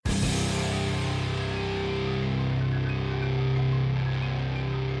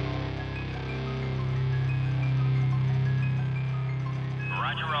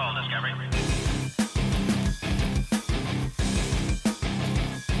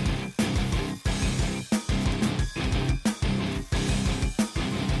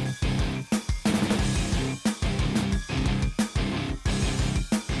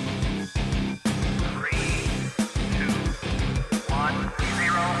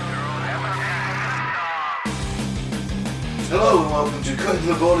Hello and welcome to Cutting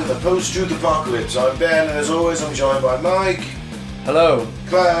the Ball in the Post-Truth Apocalypse. I'm Ben and as always I'm joined by Mike. Hello.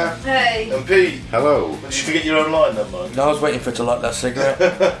 Claire. Hey. And Pete. Hello. Did you forget your own line then, Mike? No, I was waiting for her to light that cigarette.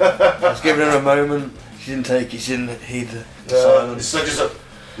 I was giving her a moment. She didn't take it. She didn't heed the silence. It's like just a...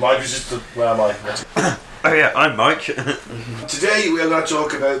 Mike was just a... Where am I? Oh yeah, I'm Mike. Today we are going to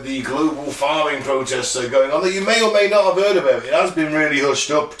talk about the global farming protests that are going on that you may or may not have heard about. It has been really hushed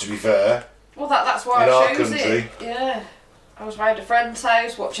up, to be fair. Well, that's why In I our chose country. it. Yeah. I was round a friend's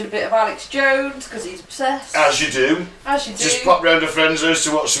house watching a bit of Alex Jones because he's obsessed. As you do. As you do. Just pop round a friend's house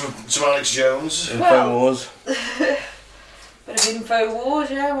to watch some Alex Jones. Info Wars. Bit of Info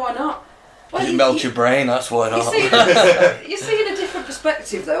Wars, yeah, why not? Well, You melt your brain, that's why not. You're seeing a different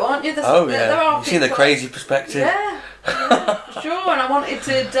perspective though, aren't you? Oh There yeah, are you see the people- crazy perspective. Yeah, for sure, and I wanted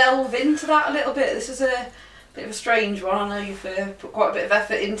to delve into that a little bit. This is a bit of a strange one. I know you've put quite a bit of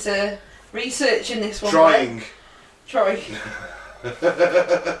effort into researching this one. Trying. Trying.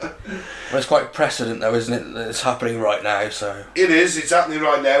 Well, it's quite precedent though, isn't it? That it's happening right now, so... It is, it's happening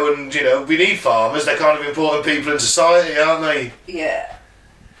right now, and you know, we need farmers. They're kind of important people in society, aren't they? Yeah.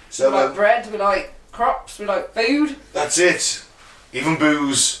 So We like bread, we like crops, we like food. that's it. Even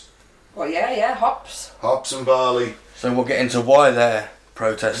booze, Well, yeah, hops. hops and barley. So we'll get into why they're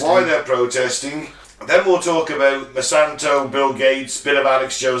protesting. Why they're protesting. Then we'll talk about Monsanto, Bill Gates, bit of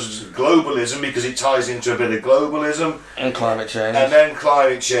Alex Jones' globalism, because it ties into a bit of globalism. And climate change. And then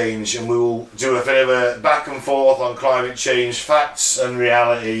climate change, and we will do a bit of a back and forth on climate change facts and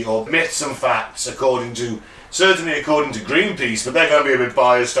reality, or myths and facts, certainly according to Greenpeace, but they're going to be a bit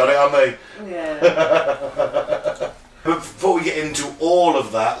biased on it, aren't they? Yeah. But before we get into all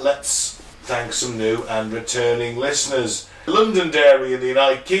of that, let's thank some new and returning listeners. Londonderry in the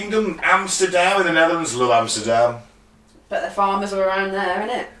United Kingdom, Amsterdam in the Netherlands, love Amsterdam. Bet the farmers are around there,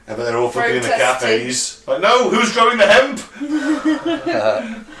 innit? I bet they're all fucking in the Protesting. cafes. Like, no, who's growing the hemp?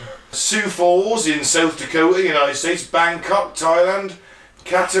 Sioux Falls in South Dakota, United States, Bangkok, Thailand,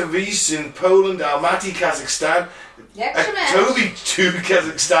 Katowice in Poland, Almaty, Kazakhstan. Totally two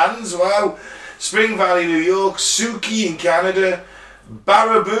Kazakhstans, wow. Spring Valley, New York, Suki in Canada,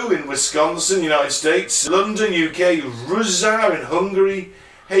 Baraboo in Wisconsin, United States, London, UK, Ruzar in Hungary,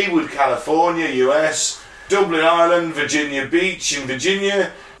 Haywood, California, US, Dublin, Ireland, Virginia Beach in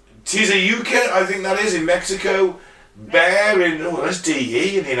Virginia, Tizayuca, I think that is, in Mexico, Bear in, that's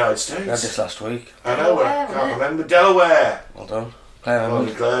DE in the United States. We had this last week. I know, I Delaware, can't remember. Delaware. Well done. Well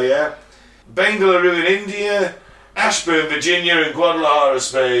declare, yeah. Bengaluru in India, Ashburn, Virginia, and Guadalajara,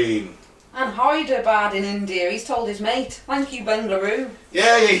 Spain. And Hyderabad in India. He's told his mate. Thank you, Bengaluru.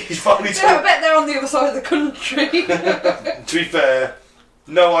 Yeah, he's finally Yeah, I told. bet they're on the other side of the country. To be fair,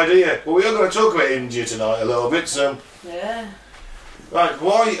 no idea. Well, we are going to talk about India tonight a little bit, so... Yeah. Right,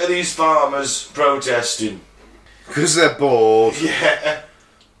 why are these farmers protesting? Because they're bored. Yeah.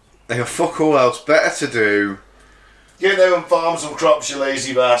 They have fuck all else better to do. Get there and farm some crops, you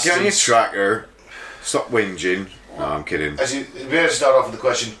lazy bastards. Get on your tractor. Stop whinging. No, I'm kidding. We better start off with the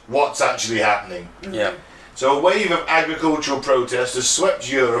question, what's actually happening? Yeah. So a wave of agricultural protest has swept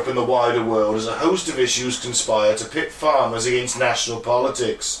Europe and the wider world as a host of issues conspire to pit farmers against national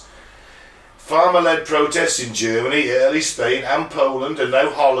politics. Farmer-led protests in Germany, Italy, Spain and Poland, and now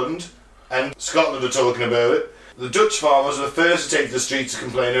Holland and Scotland are talking about it. The Dutch farmers were the first to take to the streets to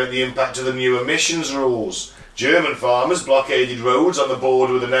complain about the impact of the new emissions rules. German farmers blockaded roads on the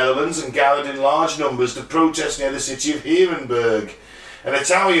border with the Netherlands and gathered in large numbers to protest near the city of Herenberg. And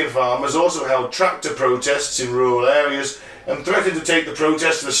Italian farmers also held tractor protests in rural areas and threatened to take the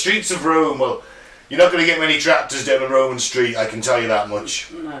protest to the streets of Rome. Well, you're not going to get many tractors down a Roman street, I can tell you that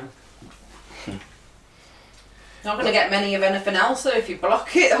much. No. Not going to get many of anything else though if you block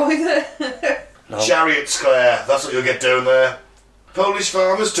it either. No. Chariots, Claire, that's what you'll get down there. Polish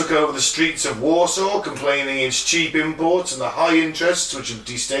farmers took over the streets of Warsaw, complaining against cheap imports and the high interests which have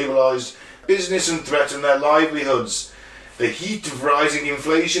destabilised business and threatened their livelihoods. The heat of rising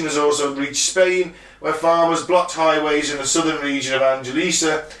inflation has also reached Spain, where farmers blocked highways in the southern region of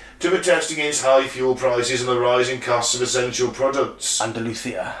Andalusia to protest against high fuel prices and the rising costs of essential products.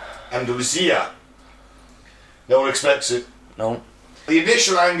 Andalusia. Andalusia. No one expects it. No. The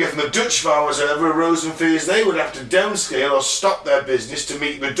initial anger from the Dutch farmers, however, arose from fears they would have to downscale or stop their business to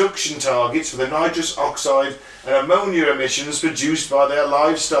meet reduction targets for the nitrous oxide and ammonia emissions produced by their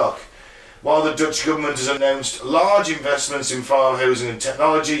livestock. While the Dutch government has announced large investments in farm housing and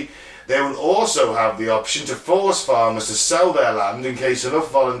technology, they will also have the option to force farmers to sell their land in case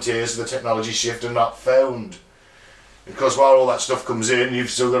enough volunteers for the technology shift are not found. Because while all that stuff comes in,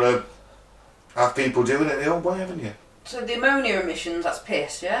 you've still got to have people doing it the old way, haven't you? So the ammonia emissions, that's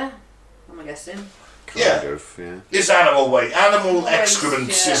piss, yeah? I'm guessing. kind of. Yeah. It's animal waste, animal Waste,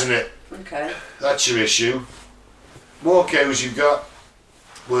 excrements, yeah. isn't it? Okay. That's your issue. More cows you've got,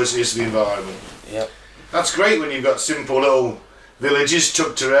 worse it is for the environment. Yep. That's great when you've got simple little villages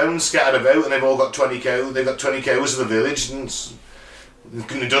tucked around, scattered about, and they've all got 20 cows. They've got 20 cows in the village, and it's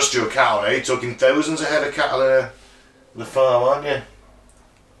an industrial cow, eh? Talking thousands of head of cattle in the farm, aren't you?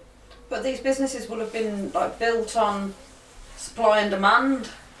 But these businesses will have been like built on supply and demand.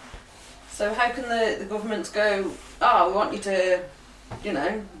 So how can the governments go, oh, we want you to,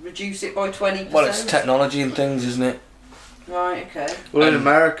 reduce it by 20%? Well, it's technology and things, isn't it? Right, okay. Well, in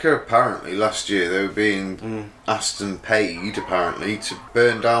America, apparently, last year they were being asked and paid, apparently, to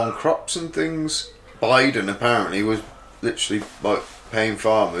burn down crops and things. Biden, apparently, was literally like paying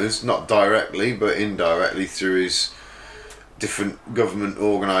farmers, not directly, but indirectly through his different government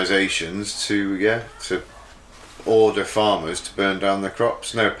organisations to order farmers to burn down their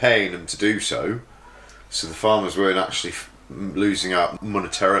crops. And they were paying them to do so. So the farmers weren't actually losing out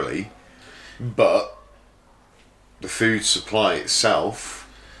monetarily. But the food supply itself.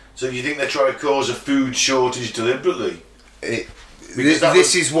 So you think they're trying to cause a food shortage deliberately?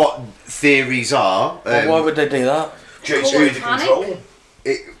 This is what theories are. Well, why would they do that? Chase Cause food panic? control.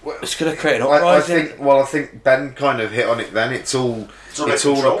 It's going to create an I uprising. think Ben kind of hit on it. Then it's all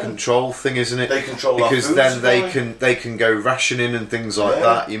control. a control thing, isn't it? They control because our food then supply. they can go rationing and things like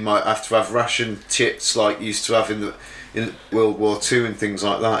that. You might have to have ration kits like you used to have in World War II and things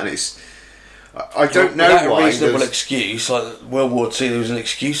like that. And it's I don't know Without why a reasonable there's- excuse, like World War II, there was an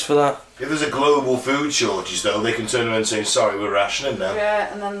excuse for that. If there's a global food shortage, though, they can turn around and say, sorry, we're rationing now.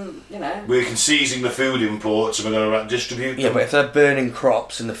 Yeah, and then, We're seizing the food imports and we're going to distribute Yeah, them. but if they're burning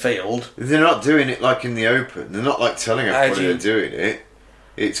crops in the field, They're not doing it like in the open. They're not like telling How everybody do you- they're doing it.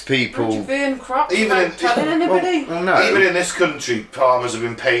 It's would you people. burn crops Even without in- telling anybody? Well, no. Even in this country, farmers have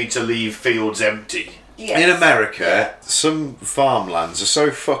been paid to leave fields empty. Yes. In America, Yeah. some farmlands are so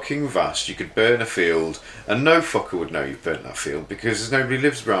fucking vast you could burn a field and no fucker would know you've burnt that field because nobody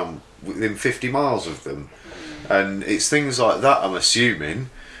lives around within 50 miles of them. And it's things like that, I'm assuming.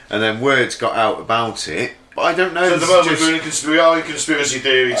 And then words got out about it. But I don't know. So at the this is moment, just- we are in conspiracy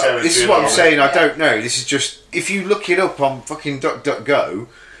theory territory. this is what I'm aren't we? saying, I Yeah. don't know. This is just, if you look it up on fucking DuckDuckGo,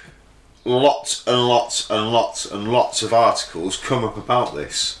 lots and lots and lots and lots of articles come up about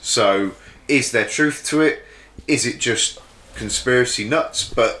this. So, is there truth to it? Is it just conspiracy nuts?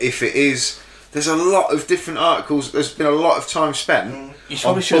 But if it is, there's a lot of different articles. There's been a lot of time spent. you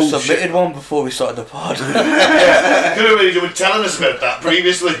probably on should have bullshit. submitted one before we started the pod. Could have really been telling us about that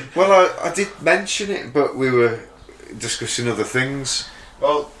previously. Well, I did mention it, but we were discussing other things.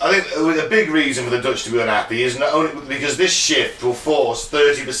 Well, I think a big reason for the Dutch to be unhappy is not only because this shift will force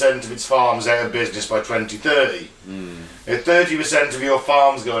 30% of its farms out of business by 2030. If 30% of your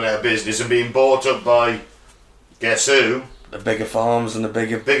farms going out of business and being bought up by, guess who? The bigger farms and the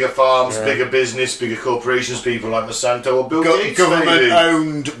bigger... Bigger farms, Yeah. bigger business, bigger corporations, people like Monsanto or Bill Gates, maybe.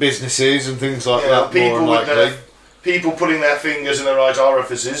 Government-owned businesses and things like Yeah, that, more people with likely. their, people putting their fingers in the right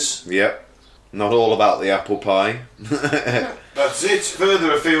orifices. Yep. Not all about the apple pie. That's it.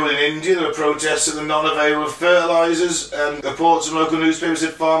 Further afield in India, there are protests at the non-avail of fertilisers, and reports from local newspapers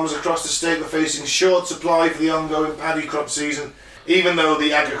said farmers across the state were facing short supply for the ongoing paddy crop season, even though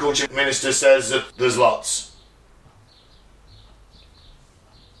the agriculture minister says that there's lots.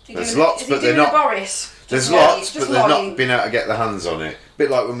 There's lots, but they're not- Boris? There's Just lots, lying, but they've not been able to get their hands on it.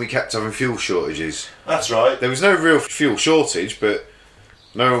 Bit like when we kept having fuel shortages. That's right. There was no real fuel shortage, but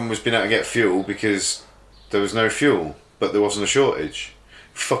no one was being able to get fuel because there was no fuel, but there wasn't a shortage.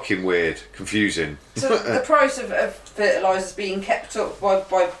 Fucking weird, confusing. So the price of fertilisers being kept up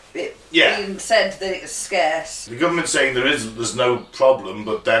by it Yeah. being said that it's scarce. The government's saying there's no problem,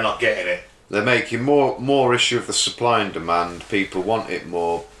 but they're not getting it. They're making more issue of the supply and demand. People want it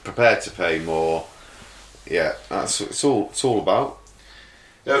more, prepared to pay more. Yeah, that's what it's all about.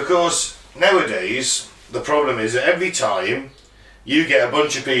 Now, of course, nowadays, the problem is that every time you get a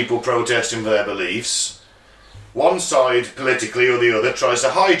bunch of people protesting for their beliefs, one side, politically or the other, tries to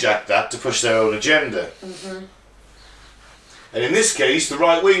hijack that to push their own agenda. And in this case, the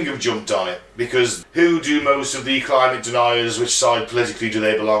right wing have jumped on it, because who do most of the climate deniers, which side politically do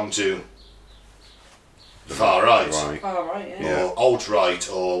they belong to? The far right. Right. Oh, right, yeah. Or alt-right,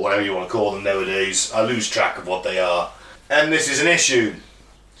 or whatever you want to call them nowadays. I lose track of what they are. And this is an issue,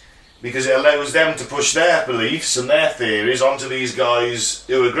 because it allows them to push their beliefs and their theories onto these guys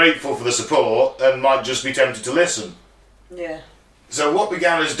who are grateful for the support and might just be tempted to listen. Yeah. So what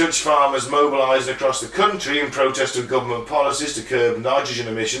began as Dutch farmers mobilising across the country in protest of government policies to curb nitrogen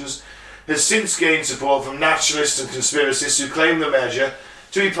emissions has since gained support from nationalists and conspiracists who claim the measure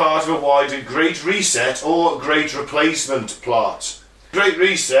to be part of a wider Great Reset or Great Replacement plot. Great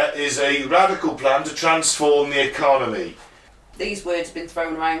Reset is a radical plan to transform the economy. These words have been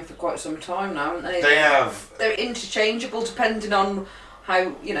thrown around for quite some time now, haven't they? They have. They're interchangeable depending on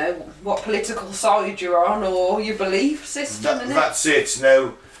how, you know, what political side you're on or your belief system, innit? That's it.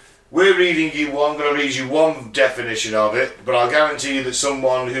 Now, we're reading you one, I'm going to read you one definition of it, but I'll guarantee you that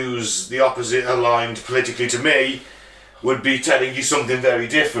someone who's the opposite aligned politically to me would be telling you something very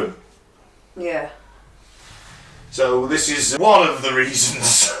different. Yeah. So this is one of the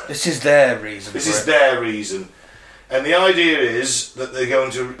reasons. This is their reason. This for is it. their reason. And the idea is that they're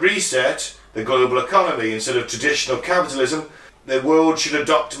going to reset the global economy. Instead of traditional capitalism, the world should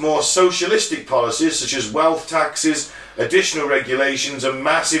adopt more socialistic policies such as wealth taxes, additional regulations and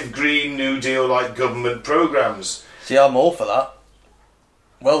massive Green New Deal-like government programmes. See, I'm all for that.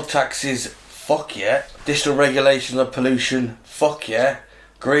 Wealth taxes, fuck yeah. Additional regulations on pollution, fuck yeah.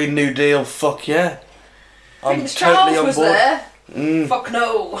 Green New Deal, fuck yeah. I'm Prince totally Charles on was board. there. Mm. Fuck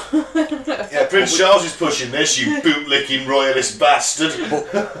no. Yeah, Prince Charles is pushing this, you bootlicking royalist bastard.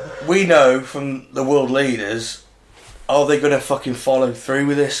 But we know from the world leaders, are they going to fucking follow through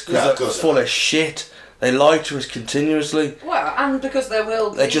with this? No, of Because they're course full not. of shit. They lie to us continuously. Well, and because they're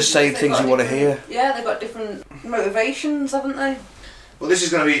world They just leaders, say things they've you got want to different- hear. Yeah, they've got different motivations, haven't they? Well, this is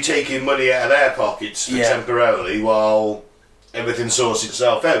going to be taking money out of their pockets for Yeah. temporarily while everything sorts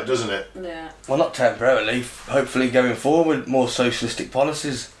itself out, doesn't it? Yeah. Well, not temporarily. Hopefully going forward, more socialistic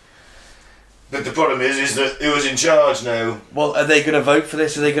policies. But the problem is that who's in charge now? Well, are they going to vote for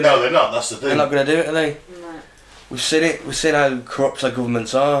this? Are they going to... No, they're not, that's the thing. They're not going to do it, are they? No. We've seen it. We've seen how corrupt our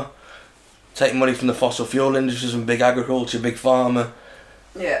governments are. Taking money from the fossil fuel industries and big agriculture, big pharma.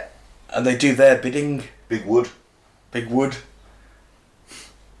 Yeah. And they do their bidding. Big wood. Big wood.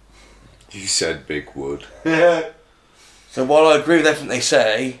 You said big wood. So while I agree with everything they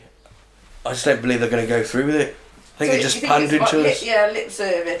say, I just don't believe they're going to go through with it. I think So they're just you think it's pandering like to us. Yeah, lip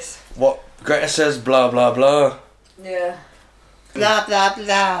service. What Greta says, blah, blah, blah. Yeah. Blah, blah,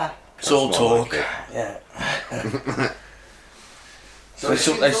 blah. It's all That's more talk. like Yeah. So That's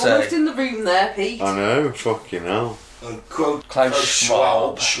what She they was almost say. in the room there, Pete. I know, fucking hell. Quote Klaus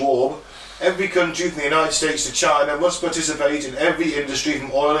Schwab. Every country from the United States to China must participate in every industry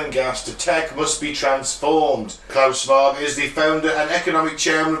from oil and gas to tech must be transformed. Klaus Schwab is the founder and economic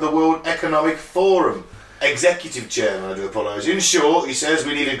chairman of the World Economic Forum. Executive chairman, I do apologise. In short, he says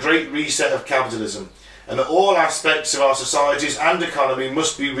we need a great reset of capitalism and that all aspects of our societies and economy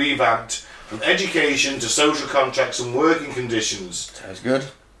must be revamped, from education to social contracts and working conditions. Sounds good.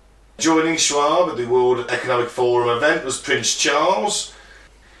 Joining Schwab at the World Economic Forum event was Prince Charles.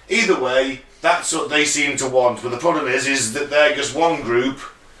 Either way, that's what they seem to want, but the problem is that they're just one group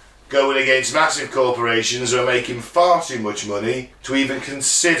going against massive corporations who are making far too much money to even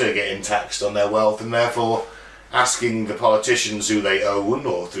consider getting taxed on their wealth, and therefore asking the politicians who they own,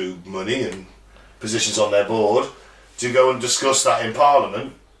 or through money and positions on their board, to go and discuss that in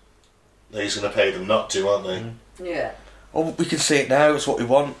Parliament. They're just going to pay them not to, aren't they? Yeah. Well, we can see it now. It's what we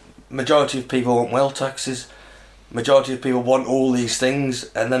want. Majority of people want wealth taxes. Majority of people want all these things,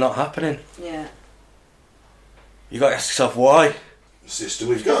 and they're not happening. Yeah. You got to ask yourself why. The system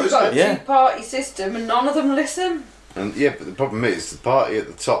we've got, We've isn't got it? a Yeah. two-party system and none of them listen. And yeah, but the problem is the party at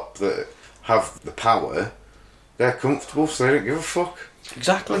the top that have the power, they're comfortable, so they don't give a fuck.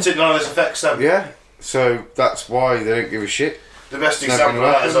 Exactly. Until none of this affects them. Yeah, so that's why they don't give a shit. The best It's never example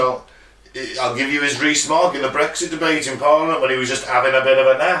of gonna that is I'll give you his Rees-Mogg in the Brexit debate in Parliament when he was just having a bit of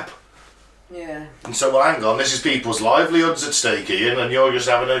a nap. Yeah. And so, well, hang on, this is people's livelihoods at stake, Ian, and you're just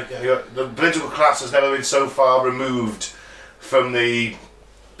having the political class has never been so far removed from the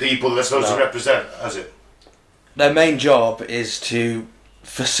people they're supposed to No. represent, has it? Their main job is to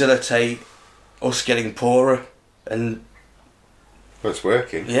facilitate us getting poorer, and But it's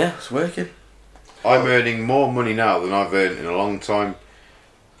working. yeah, it's working. I'm earning more money now than I've earned in a long time,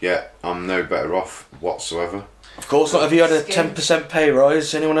 yet I'm no better off whatsoever. Of course not. Have you had a Skin. 10% pay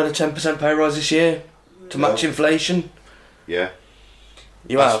rise? Anyone had a 10% pay rise this year to No. match inflation? Yeah,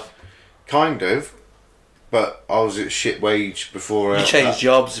 You That's- have. kind of, but I was at shit wage before. You changed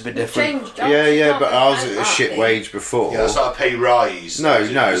jobs a bit We've different. changed jobs, Yeah, you yeah, can't but I was think at a about shit that, wage before. Yeah, that's not a pay rise. No, is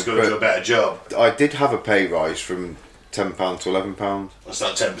it? no, It's going to do but- a better job. I did have a pay rise from £10 to £11. That's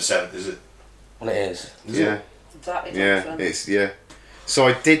not 10%, is it? Well, it is. Is Yeah, it? Exactly. yeah, 10%. it's So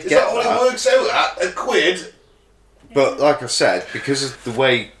I did Is get that what it works out at? A quid? But like I said, because of the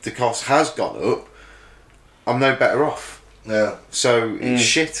way the cost has gone up, I'm no better off. No. So it's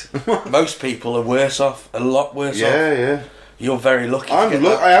shit. Most people are worse off, a lot worse off. yeah, yeah. You're very lucky. to get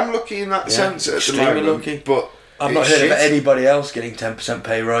that. I am lucky in that Yeah, sense at the extremely moment. lucky. But I've not It's heard of shit. anybody else getting 10%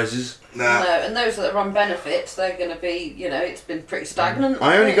 pay rises. Nah. No, and those that are on benefits, they're going to be, it's been pretty stagnant.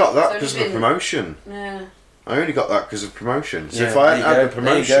 I only got that It's because only of the been- promotion. Yeah. I only got that because of promotion. So Yeah, if I hadn't there had you the go,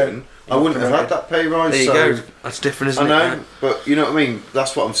 there you promotion, go. I wouldn't have had Promoted. that pay rise. There you so go. That's different, isn't I it? know, but you know what I mean?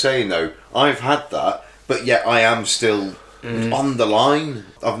 That's what I'm saying though. I've had that, but yet I am still on the line.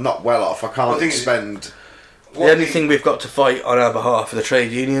 I'm not well off. I The can't thing is- spend. The only thing we've got to fight on our behalf are the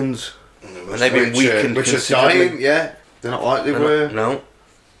trade unions. And they've been weakened which are considerably. dying, yeah. They're not like they were. No.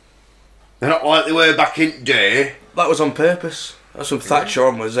 They're not like they were back in day. That was on purpose. That's from Thatcher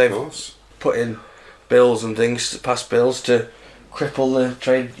onwards. They've Of course. put in bills and things, passed bills to cripple the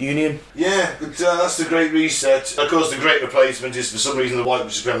trade union. Yeah, but that's the Great Reset. Of course, the Great Replacement is, for some reason, the white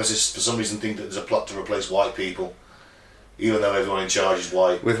supremacists, for some reason, think that there's a plot to replace white people, even though everyone in charge is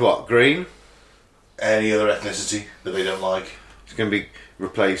white. With what? Green? Any other ethnicity that they don't like. It's going to be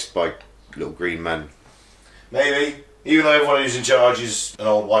replaced by little green men. Maybe. Even though everyone who's in charge is an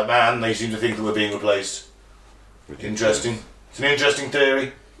old white man, they seem to think that we're being replaced. Interesting. It's an interesting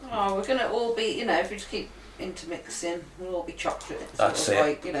theory. Oh, we're going to all be, if we just keep intermixing, we'll all be chocolate. That's sort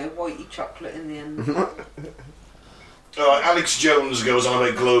it. of like, whitey chocolate in the end. Alright, Alex Jones goes on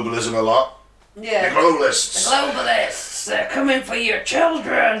about globalism a lot. Yeah. The globalists. Globalists, they're coming for your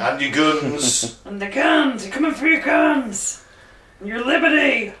children. And your guns. And the guns, they're coming for your guns. And your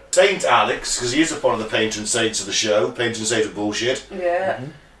liberty. Saint Alex, because he is one of the patron saints of the show, patron saint of bullshit, Yeah.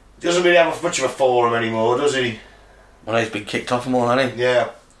 doesn't really have much of a forum anymore, does he? Well, he's been kicked off them all, hasn't he? Yeah.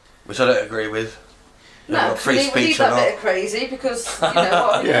 Which I don't agree with. No, Got 'cause free we need speech or that not. bit of crazy because, what, are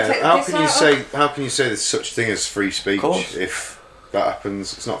we gonna Yeah, take the how piss can you out say of? there's such thing as free speech course. if that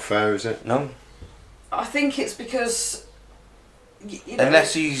happens? It's not fair, is it? No. I think it's because, you know,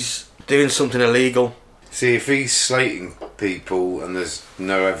 Unless he's doing something illegal. See, if he's slating people and there's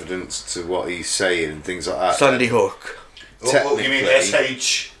no evidence to what he's saying and things like that, Sandy Hook. Oh, you mean Technically-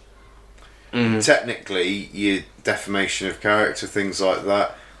 SH? technically, your defamation of character, things like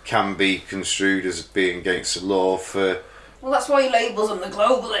that, can be construed as being against the law for. well, that's why he labels them the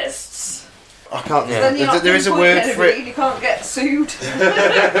globalists. I can't. Yeah. Then you're not There is a pinpointing word for anybody, it. You can't get sued.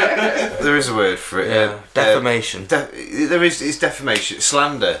 There is a word for it. Defamation. There is. It's defamation.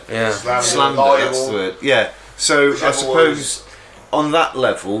 Slander. Yeah. Slander. That's the word. Yeah. So I Whichever suppose on that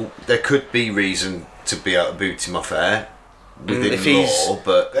level there could be reason to be able to boot him off air within if he's- law,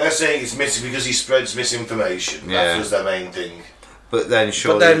 but They're saying it's missing because he spreads misinformation. Yeah. That was their main thing. then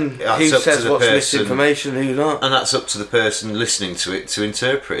surely But then, that's who up says to the what's person, misinformation, who's not? and that's up to the person listening to it to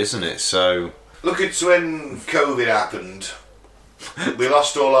interpret, isn't it? So Look at when COVID happened. We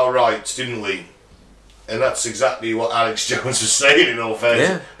lost all our rights, didn't we? And that's exactly what Alex Jones was saying in all fairness.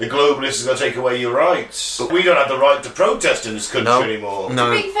 Yeah. The globalists are going to take away your rights. But we don't have the right to protest in this country No. anymore.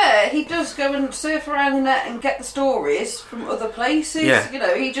 no, To be fair, he does go and surf around the net and get the stories from other places.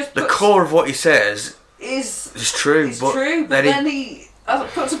 Yeah. He just The puts, core of what he says is is true, it's but true, but then then he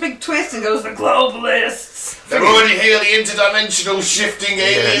puts a big twist and goes, the globalists. They're already here, the interdimensional shifting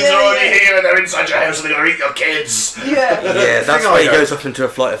aliens Yeah, are already yeah. here and they're inside your house and they're going to eat your kids. Yeah. yeah, that's thing why I he don't- goes off into a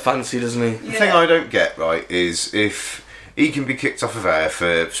flight of fancy, doesn't he? the thing I don't get right is if he can be kicked off of air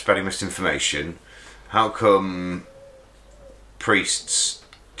for spreading misinformation, how come priests,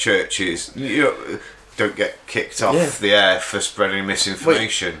 churches, don't get kicked off Yeah. the air for spreading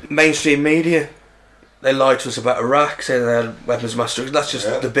misinformation? Mainstream media, they lied to us about Iraq, saying they had weapons of mass destruction. That's just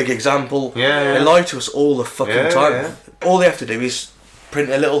Yeah. the big example. Yeah, They yeah. lie to us all the fucking Yeah, time. yeah. All they have to do is print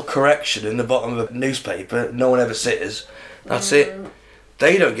a little correction in the bottom of a newspaper. No one ever sees. That's it.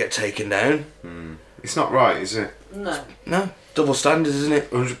 They don't get taken down. It's not right, is it? No. No, double standards, isn't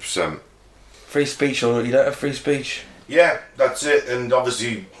it? 100%. Free speech, or you don't have free speech. Yeah, that's it. And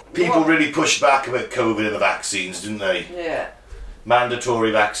obviously, people What? really pushed back about COVID and the vaccines, didn't they? Yeah.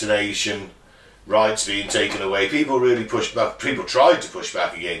 Mandatory vaccination, rights being taken away. People really pushed back. People tried to push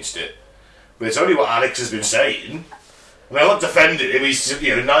back against it. But it's only what Alex has been saying. I mean, I'm not defending him. He's,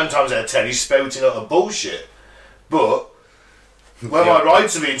 9 times out of 10, he's spouting out of bullshit. But when my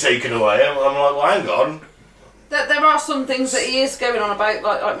rights are being taken away, I'm like, well, hang on. There are some things that he is going on about,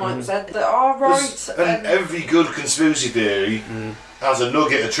 like Mike said, that are right. And every good conspiracy theory has a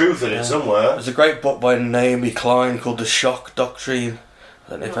nugget of truth in it somewhere. There's a great book by Naomi Klein called The Shock Doctrine.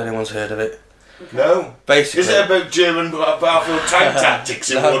 I don't know if anyone's heard of it. No. Basically, Is it about German battlefield tank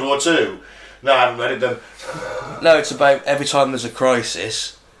tactics in No. World War II? No, I haven't read it then. no, it's about every time there's a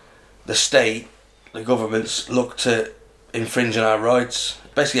crisis, the state, the governments look to infringe on our rights.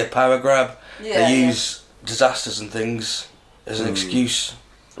 Basically a power grab. Yeah, They yeah. use disasters and things as an excuse,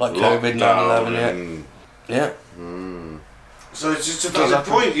 like COVID, 9/11. and Yeah. So it's just a valid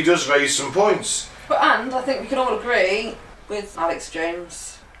point. He does raise some points. And I think we can all agree with Alex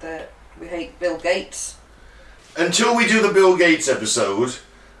Jones that we hate Bill Gates. Until we do the Bill Gates episode,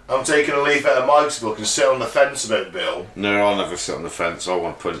 I'm taking a leaf out of Mike's book and sit on the fence about Bill. No, I'll never sit on the fence. I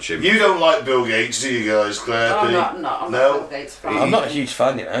want to punch him. You don't like Bill Gates, do you guys, Claire? I'm not No? a Bill Gates fan. I'm not a huge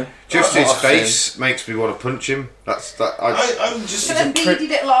fan, you know. Just That's his what I've face makes me want to punch him. That's that. I'm just. But then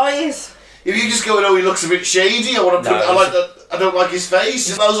beaded it lies. If you just go, oh, he looks a bit shady, I want to put. No, I like that. I don't like his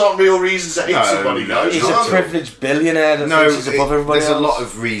face. Those aren't real reasons to hate No, somebody, guys. He's are a they? privileged billionaire that no, thinks he's above everybody there's else. a lot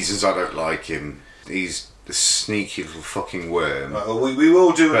of reasons I don't like him. He's the sneaky little fucking worm. Right, well, we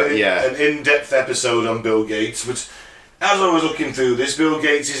will do But, yeah. an in-depth episode on Bill Gates, but as I was looking through this, Bill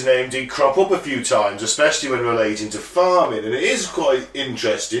Gates' name did crop up a few times, especially when relating to farming, and it is quite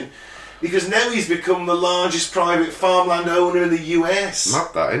interesting because now he's become the largest private farmland owner in the US. Mad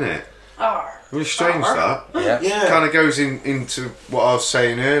that, innit? Arr. Really strange Arr. that. Yeah. Yeah. Kind of goes into what I was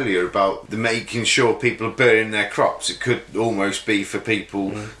saying earlier about the making sure people are burning their crops. It could almost be for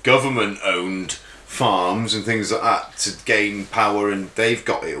people, government-owned farms and things like that, to gain power, and they've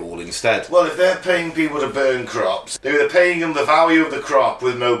got it all instead. Well, if they're paying people to burn crops, they're paying them the value of the crop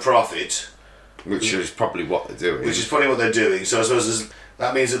with no profit, Which is probably what they're doing. which is probably what they're doing. So I suppose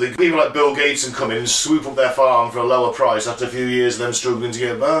that means that the people like Bill Gates can come in and swoop up their farm for a lower price after a few years of them struggling to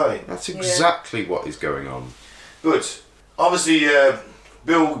get by. That's exactly what is going on. But obviously,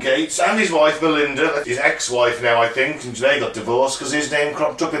 Bill Gates and his wife Melinda, his ex-wife now, I think, and they got divorced because his name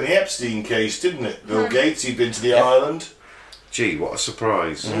cropped up in the Epstein case, didn't it? Bill Gates, he'd been to the island. Gee, what a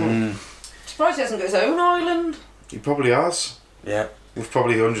surprise. Surprised he hasn't got his own island. He probably has. Yeah. With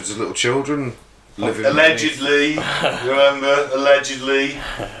probably hundreds of little children living. Allegedly, remember? Allegedly.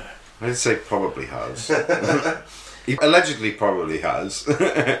 I did say probably has. He allegedly probably has.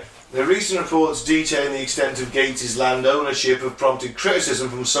 The recent reports detailing the extent of Gates' land ownership have prompted criticism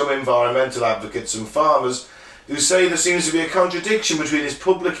from some environmental advocates and farmers who say there seems to be a contradiction between his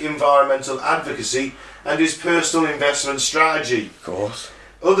public environmental advocacy and his personal investment strategy. Of course.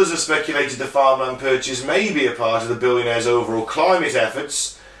 Others have speculated the farmland purchase may be a part of the billionaire's overall climate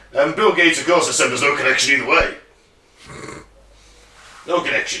efforts. Bill Gates, of course, has said there's no connection either way. No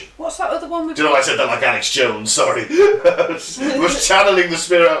connection. What's that other one with? Do you know I said that like Alex Jones? Sorry. I was channeling the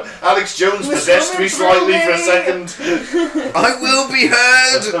spirit. Alex Jones Was possessed me slightly for a coming second. I will be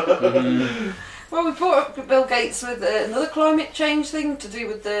heard! Well, we brought up Bill Gates with another climate change thing to do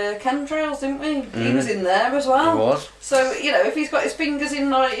with the chemtrails, didn't we? He was in there as well. He was. So, you know, if he's got his fingers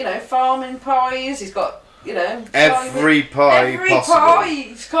in, like, you know, farming pies, he's got, you know... Every pie every possible. pie!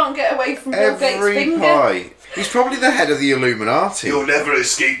 You just can't get away from Bill Gates' Every finger. pie. He's probably the head of the Illuminati. You'll never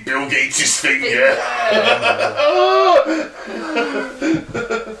escape Bill Gates' finger.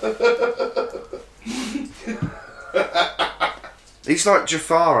 He's like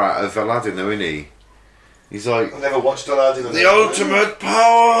Jafar out of Aladdin, though, isn't he? He's like, I've never watched Aladdin. the ultimate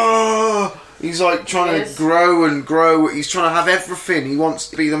power! He's like trying Yes. to grow and grow. He's trying to have everything. He wants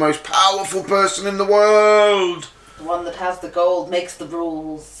to be the most powerful person in the world. The one that has the gold makes the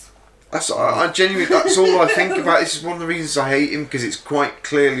rules. I genuinely, that's all I think about. This is one of the reasons I hate him, because it's quite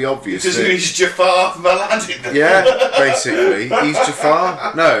clearly obvious. Because that- he's Jafar from Aladdin. yeah, basically. He's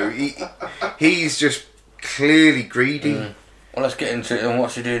Jafar. No, he's just clearly greedy. Well, let's get into it and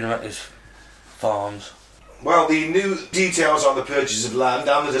what's he doing about his farms. Well, the new details on the purchase of land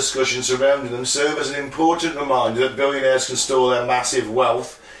and the discussion surrounding them serve as an important reminder that billionaires can store their massive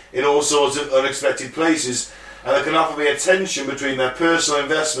wealth in all sorts of unexpected places, and there can often be a tension between their personal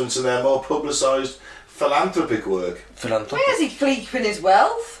investments and their more publicised philanthropic work. Philanthropy. Where's he keeping his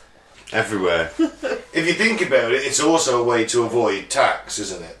wealth? Everywhere. If you think about it, it's also a way to avoid tax,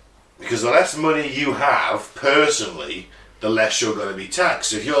 isn't it? Because the less money you have, personally, the less you're going to be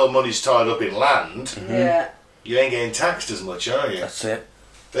taxed. If your money's tied up in land, Yeah. you ain't getting taxed as much, are you? That's it.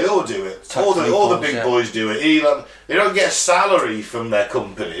 They all do it. Tax All the loopholes, big yeah. boys do it. Elon, they don't get a salary from their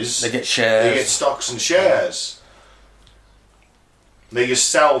companies. They get shares. They get stocks and shares. They just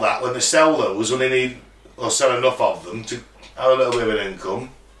sell that when they sell those, when they need, or sell enough of them to have a little bit of an income.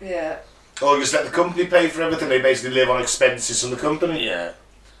 Yeah. Or just let the company pay for everything. They basically live on expenses from the company. Yeah.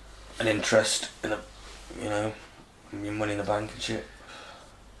 An interest in the, you know, your money in the bank and shit.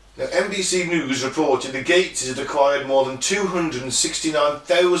 Now, NBC News reported the Gates had acquired more than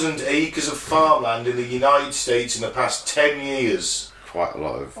 269,000 acres of farmland in the United States in the past 10 years. Quite a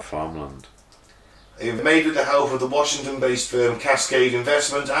lot of farmland. They've made with the help of the Washington-based firm Cascade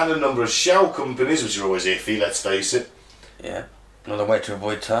Investment and a number of shell companies, which are always iffy, let's face it. Yeah. Another way to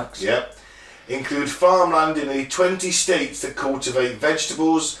avoid tax. Yep. include farmland in the 20 states that cultivate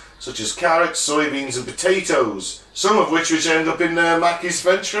vegetables such as carrots, soybeans and potatoes, some of which end up in Mackey's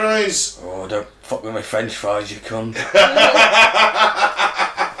French fries. Oh, don't fuck with my French fries, you cunt.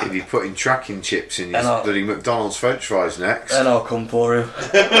 He'd be putting tracking chips in his And I'll- bloody McDonald's French fries next. Then I'll come for him.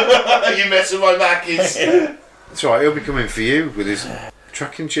 You mess with my Mackey's. That's right, he'll be coming for you with his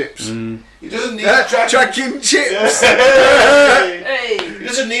tracking chips. He doesn't need a tracking Tracking chips! Hey! Hey! He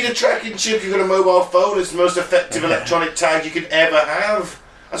doesn't need a tracking chip. You've got a mobile phone. It's the most effective electronic tag you can ever have.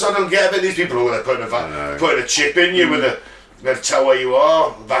 That's what I don't get about these people who are putting a chip in you with they'll tell where you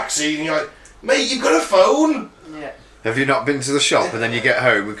are, vaccine. And you're like, mate, you've got a phone. Yeah. Have you not been to the shop and then you get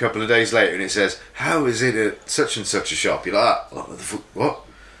home a couple of days later and it says, how is it at such and such a shop? You're like, what the fuck? What?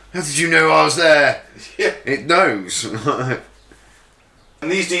 How did you know I was there? Yeah. It knows. And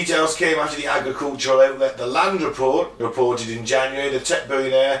these details came after the agricultural outlet The Land Report reported in January the tech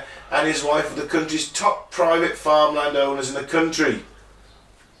billionaire and his wife were the country's top private farmland owners in the country.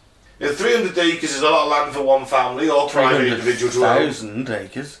 Now, 300 acres is a lot of land for one family or private individual to own. 300,000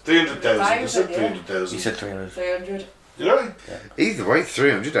 acres. 300,000. I said 1,000, 300,000. He said 300. 300. Did I? Either way,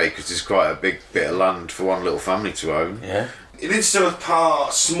 300 acres is quite a big bit of land for one little family to own. Yeah. It is still a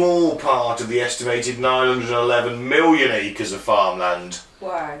small part of the estimated 911 million acres of farmland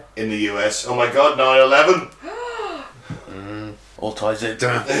Wow. in the US. Oh my god, 9/11! All ties in.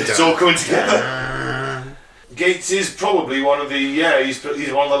 It's all coming together. Gates is probably one of the he's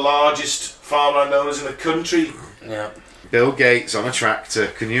one of the largest farmland owners in the country. Yeah. Bill Gates on a tractor,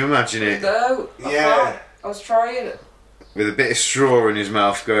 can you imagine it? No. Yeah. I was trying it. With a bit of straw in his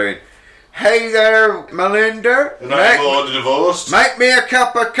mouth going, hey there, Melinda, The night before the divorce. make me a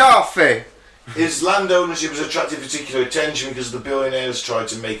cup of coffee. His land ownership has attracted particular attention because the billionaire has tried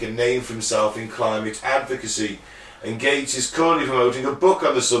to make a name for himself in climate advocacy. And Gates is currently promoting a book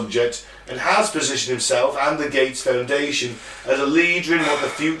on the subject and has positioned himself and the Gates Foundation as a leader in what the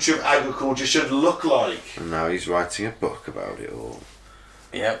future of agriculture should look like. And now he's writing a book about it all.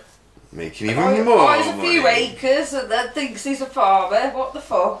 Yep. Making even more Buys a few money. acres and then thinks he's a farmer. What the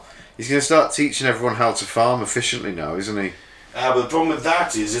fuck? He's going to start teaching everyone how to farm efficiently now, isn't he? But the problem with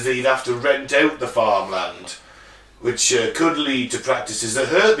that is that he'd have to rent out the farmland, which could lead to practices that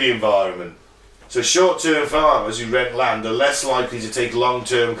hurt the environment. So short-term farmers who rent land are less likely to take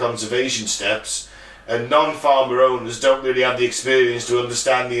long-term conservation steps, and non-farmer owners don't really have the experience to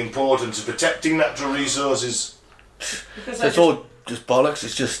understand the importance of protecting natural resources. Because So it's all just bollocks.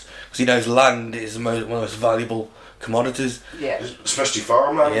 It's just because he knows land is one of the most valuable commodities. Yeah. Especially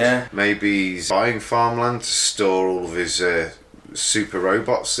farmland. Yeah. Maybe he's buying farmland to store all of his super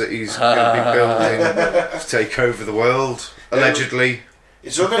robots that he's going to be building to take over the world, allegedly.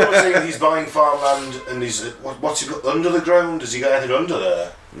 It's okay not saying he's buying farmland and he's what's he got under the ground? Has he got anything under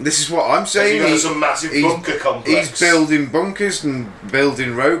there? This is what I'm Has he saying. got some massive bunker complex? He's building bunkers and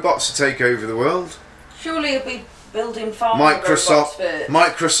building robots to take over the world. Surely he'll be building farm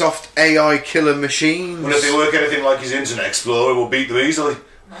Microsoft AI killer machines. Well, if they work anything like his Internet Explorer, we'll beat them easily.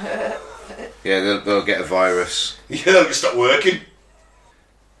 Yeah, they'll get a virus. Yeah, they'll just stop working.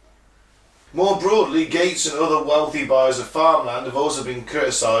 More broadly, Gates and other wealthy buyers of farmland have also been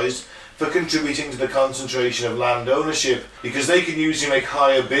criticised for contributing to the concentration of land ownership. Because they can usually make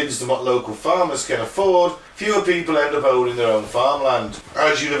higher bids than what local farmers can afford, fewer people end up owning their own farmland.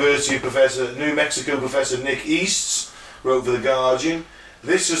 As New Mexico Professor Nick Easts wrote for The Guardian,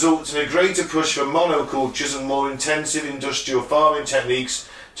 this results in a greater push for monocultures and more intensive industrial farming techniques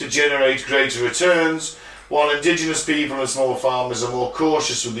to generate greater returns, while indigenous people and small farmers are more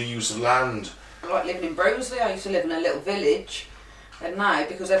cautious with the use of land. Like living in Broseley, I used to live in a little village, and now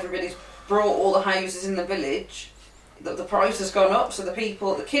because everybody's brought all the houses in the village, the price has gone up, so the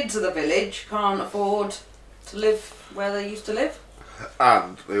kids of the village can't afford to live where they used to live.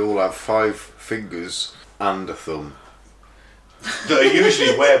 And they all have 5 fingers and a thumb. That are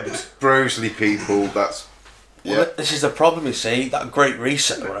usually webbed. Broseley people, that's... Well, this is the problem, you see. That Great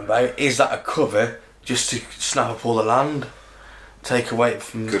Reset we're on about, is that a cover just to snap up all the land? Take away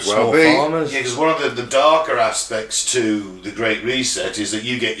from Could small well be. farmers? Yeah, because one of the darker aspects to the Great Reset is that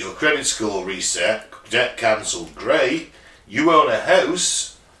you get your credit score reset, debt cancelled, great. You own a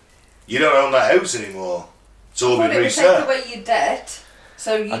house, you don't own that house anymore. It's all Well, been it would reset. take away your debt,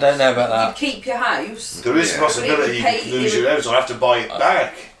 so you I don't know about that. you'd keep your house. There is a Yeah. possibility you But it could would lose pay- your house or have to buy it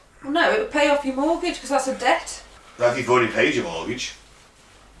back. Well, no, it would pay off your mortgage because that's a debt. If you've already paid your mortgage.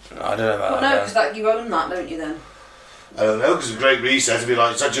 I don't know about Well, no, that. because you own that, don't you then? I don't know, because the Great Reset would be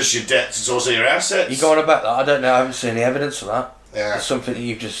like, it's not just your debts, it's also your assets. You go on about that? I don't know. I haven't seen any evidence for that. Yeah. It's something that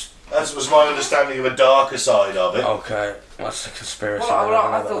you've just... That was my understanding of a darker side of it. Okay. That's a conspiracy. Well, I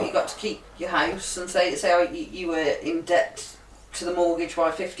don't know thought that. you got to keep your house and say you were in debt to the mortgage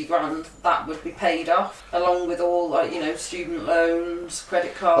by 50 grand, that would be paid off, along with all, like, student loans,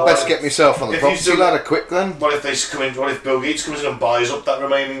 credit cards. I best get myself on the If you property still- ladder quick then. What if what if Bill Gates comes in and buys up that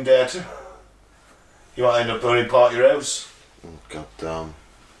remaining debt? You might end up owning part of your house. Oh, God damn.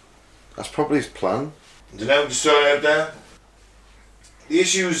 That's probably his plan. Do you know, just throw it out there. The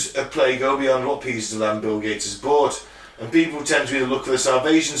issues at play go beyond what pieces of land Bill Gates has bought, and people tend to either look for the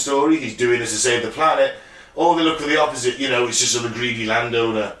salvation story, he's doing this to save the planet, or they look for the opposite, it's just some greedy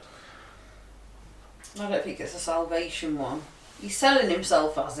landowner. I don't think it's a salvation one. He's selling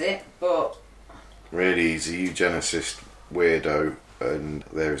himself as it, but Really, he's a eugenicist weirdo, and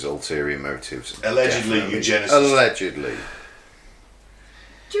there's ulterior motives. Allegedly Definitely. eugenicist. Allegedly.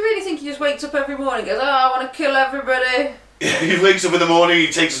 do you really think he just wakes up every morning and goes, I want to kill everybody? He wakes up in the morning, he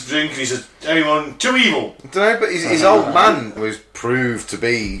takes a drink, and he says, anyone too evil? I don't know, but his old man was proved to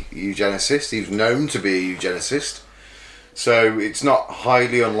be a eugenicist. He was known to be a eugenicist. So it's not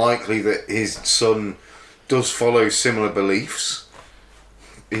highly unlikely that his son does follow similar beliefs.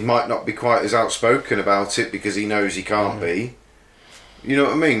 He might not be quite as outspoken about it because he knows he can't be. You know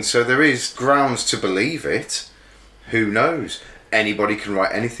what I mean? So there is grounds to believe it. Who knows? Anybody can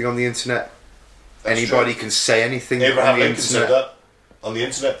write anything on the internet. That's Anybody true. can say anything Abraham on the Lincoln said internet. that on the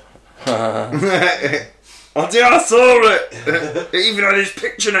internet. I saw it. It even had his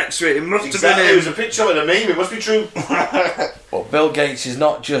picture next to it. It must Exactly, it have was a picture and a meme, it must be true. Well, Bill Gates is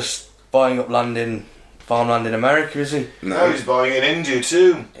not just buying up farmland in America, is he? been him. Now he's buying in India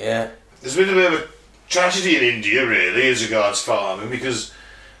too. Yeah. There's been a bit of a tragedy in India, really, as regards farming, because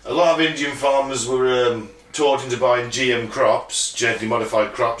a lot of Indian farmers were taught into buying GM crops, genetically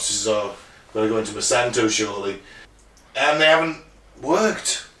modified crops. This is going to go into Monsanto shortly, and they haven't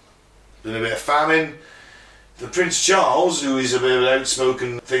worked. Been a bit of famine. The Prince Charles, who is a bit of an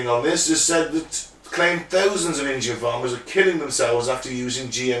outspoken thing on this, has said that claimed thousands of Indian farmers are killing themselves after using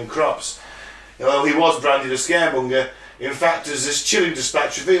GM crops. Although he was branded a scaremonger, in fact, as this chilling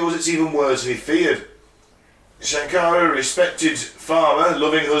dispatch reveals, it's even worse than he feared. Shankara, a respected farmer,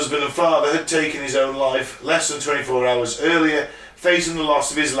 loving husband and father, had taken his own life less than 24 hours earlier, facing the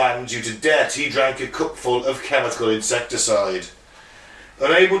loss of his land due to debt. He drank a cupful of chemical insecticide.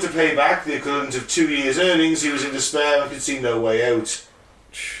 Unable to pay back the equivalent of 2 years' earnings, he was in despair and could see no way out.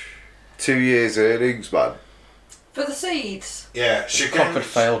 2 years earnings, man. For the seeds. Yeah, Crop had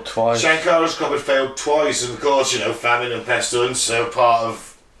failed twice. Shankara's crop had failed twice, and of course, famine and pestilence are part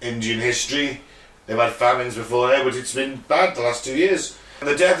of Indian history. They've had famines before there, but it's been bad the last 2 years. And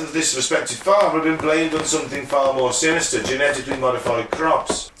the death of this respected farmer had been blamed on something far more sinister, genetically modified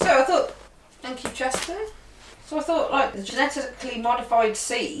crops. So I thought, thank you, Chester. So I thought, like, the genetically modified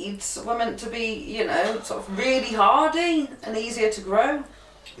seeds were meant to be, sort of really hardy and easier to grow.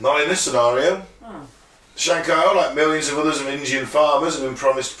 Not in this scenario. Oh. Shankar, like millions of others of Indian farmers, have been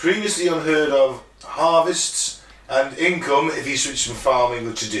promised previously unheard of harvests and income if he switched from farming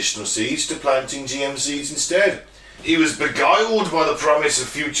with traditional seeds to planting GM seeds instead. He was beguiled by the promise of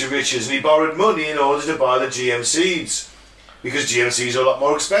future riches, and he borrowed money in order to buy the GM seeds, because GM seeds are a lot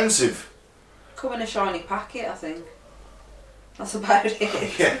more expensive. Come in a shiny packet, I think. That's about it.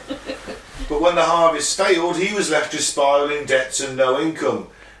 Yeah. But when the harvest failed, he was left with spiralling debts and no income,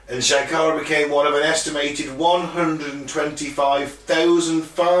 and Shankara became one of an estimated 125,000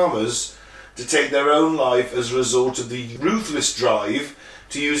 farmers to take their own life as a result of the ruthless drive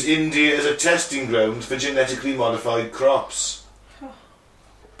to use India as a testing ground for genetically modified crops.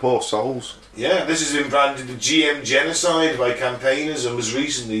 Poor souls. Yeah, this has been branded the GM genocide by campaigners and was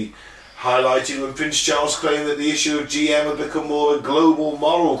recently highlighted when Prince Charles claimed that the issue of GM had become more a global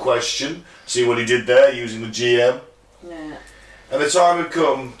moral question. See what he did there, using the GM? Yeah. And the time had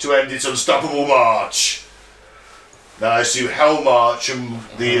come to end its unstoppable march. Now I see Hell March and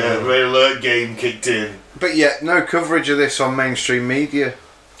the Red Alert game kicked in. But yet, no coverage of this on mainstream media.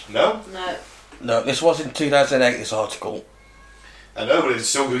 No? No. No, this was in 2008, this article. I know, but it's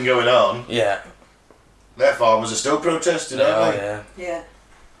still been going on. Yeah. Their farmers are still protesting, aren't Oh, they? yeah. Yeah.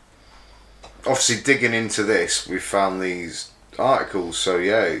 Obviously, digging into this, we found these articles. So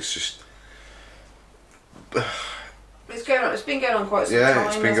yeah, it's just It's been going on quite some time.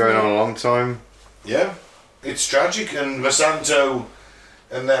 it's been going on a long time. Yeah. It's tragic, and Monsanto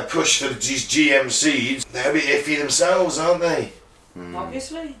and their push for these GM seeds, they're a bit iffy themselves, aren't they?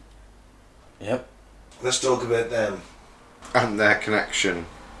 Obviously. Yep. Let's talk about them. And their connection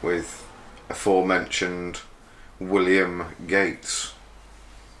with aforementioned William Gates.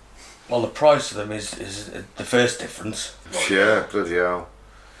 Well, the price of them is the first difference. Yeah, bloody hell.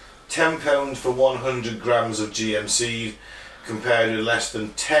 £10 for 100 grams of GM seed, compared with less than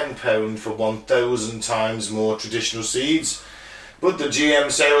 £10 for 1,000 times more traditional seeds. But the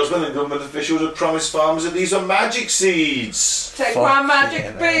GM salesmen and government officials have promised farmers that these are magic seeds, Take Fuck my magic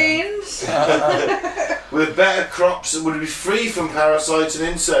yeah, beans. with better crops that would be free from parasites and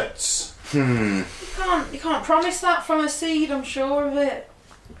insects. You can't promise that from a seed, I'm sure of it.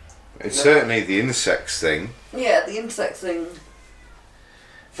 It's certainly the insects thing. Yeah, the insect thing.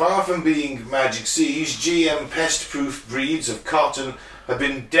 Far from being magic seeds, GM pest-proof breeds of cotton have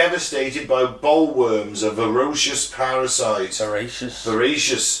been devastated by bollworms, a voracious parasite.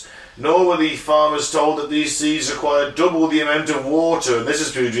 Voracious. Nor were the farmers told that these seeds require double the amount of water, and this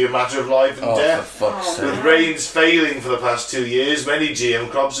has proved to be a matter of life and Oh, death. for fuck's Oh, sake. With rains failing for the past 2 years, many GM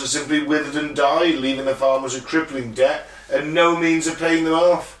crops have simply withered and died, leaving the farmers with crippling debt and no means of paying them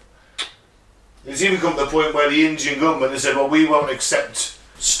off. It's even come to the point where the Indian government has said, well, we won't accept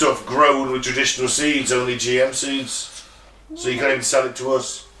stuff grown with traditional seeds, only GM seeds. So you can't even sell it to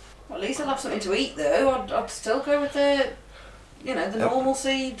us. Well, at least I'll have something to eat, though. I'd still go with the normal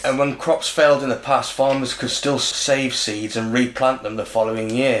seeds. And when crops failed in the past, farmers could still save seeds and replant them the following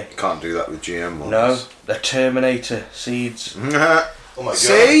year. Can't do that with GM ones. No, the Terminator seeds. Oh my god.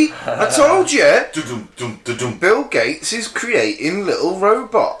 See? I told you. Du-dum-dum-du-dum. Bill Gates is creating little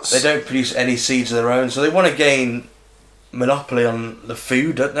robots. They don't produce any seeds of their own, so they want to gain monopoly on the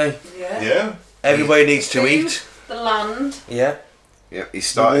food, don't they? Yeah. Everybody needs to Food, eat. the land. Yeah. Yep, he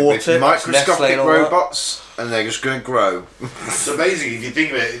started Water, with Nestle microscopic and all that. robots, and they're just going to grow. So basically, if you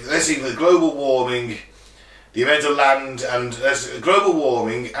think of it, let's see, the global warming, the amount of land, and global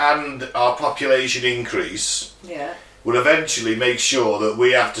warming and our population increase Yeah. will eventually make sure that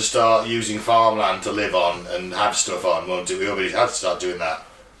we have to start using farmland to live on and have stuff on, won't it? We already have to start doing that.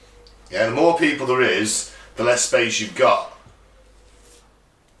 Yeah, the more people there is, the less space you've got.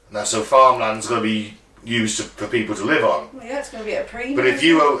 Now, so farmland's going to be used for people to live on. Well, yeah, it's going to be at a premium. But if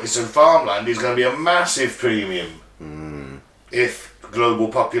you own, so farmland is going to be a massive premium. If global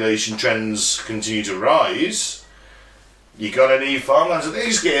population trends continue to rise, you're going to need farmland. So they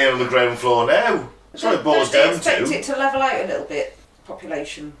just get in on the ground floor now. That's what it boils Don't down expect to. it to level out a little bit,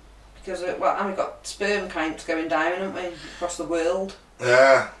 population. Because, and we've got sperm counts going down, haven't we, across the world.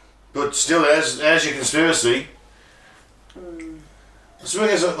 Yeah, but still, there's your conspiracy. Sperm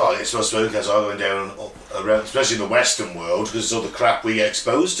counts are going down around, especially in the Western world, because it's all the crap we get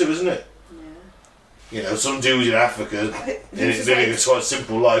exposed to, isn't it? Yeah. You know, some dude in Africa Who's to living say- a quite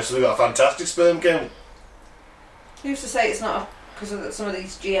simple life, so we've got a fantastic sperm count. Who's to say it's not because of some of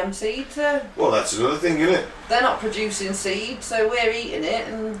these GM seeds, though? Well, that's another thing, isn't it? They're not producing seeds, so we're eating it,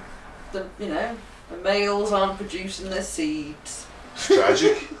 and the males aren't producing their seeds. It's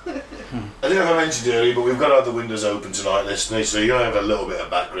tragic. I don't know if I mentioned earlier, but we've got our windows open tonight, listeners, so you're going to have a little bit of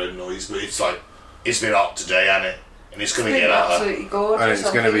background noise, but it's been hot today, hasn't it? And it's going to It's get been hotter. absolutely gorgeous. And it's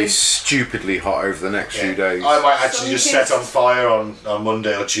I'm going to be feeling- stupidly hot over the next few Yeah. days. I might actually So just you set can- on fire on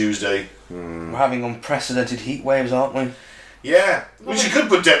Monday or Tuesday. We're having unprecedented heat waves, aren't we? Yeah, which you could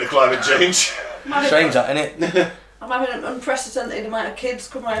put down to climate change. Strange that, innit? I'm having an unprecedented amount of kids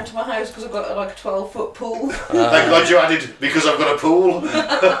come round to my house because I've got like a 12-foot pool. Thank God you added, because I've got a pool.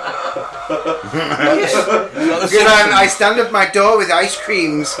 I stand at my door with ice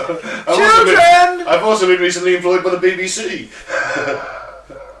creams. Children! I've also been recently employed by the BBC.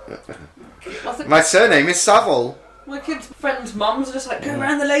 I think My surname is Savile. my kids' friends' mums are just like, go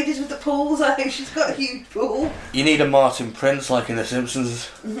round the ladies with the pools. She's got a huge pool. You need a Martin Prince like in The Simpsons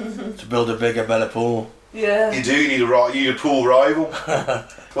to build a bigger, better pool. Yeah. You do, you need a pool rival.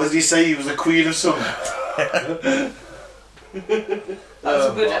 What did he say? He was the queen of some. That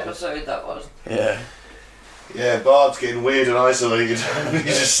was a good episode, that was. Yeah. Yeah, Bard's getting weird and isolated. He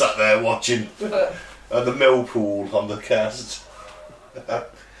just sat there watching at the mill pool on the cast. Right,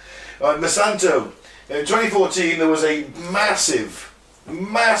 Monsanto. In 2014, there was a massive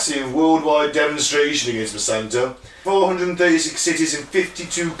worldwide demonstration against Monsanto. 436 cities in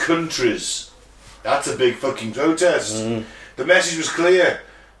 52 countries. That's a big fucking protest. The message was clear.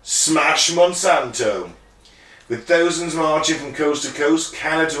 Smash Monsanto. With thousands marching from coast to coast,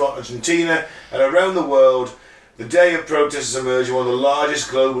 Canada to Argentina, and around the world, the day of protest has emerged as one of the largest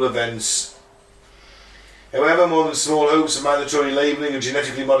global events. However, more than small hopes of mandatory labelling of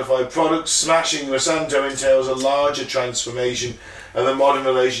genetically modified products, smashing Monsanto entails a larger transformation of the modern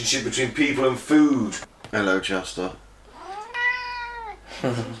relationship between people and food. Hello, Chester.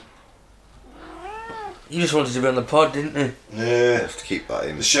 You just wanted to be on the pod, didn't you? You Yeah, have to keep that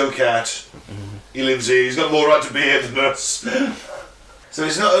in. the show cat. He lives here. He's got more right to be here than us. So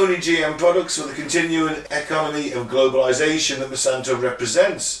it's not only GM products, but the continuing economy of globalisation that Monsanto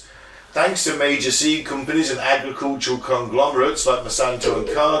represents. Thanks to major seed companies and agricultural conglomerates like Monsanto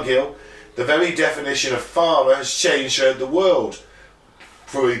and Cargill, the very definition of farmer has changed throughout the world.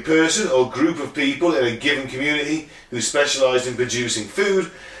 For a person or group of people in a given community who specialise in producing food,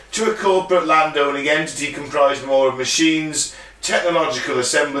 to a corporate landowning entity comprised more of machines, technological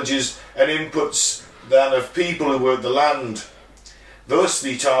assemblages and inputs than of people who work the land. Thus,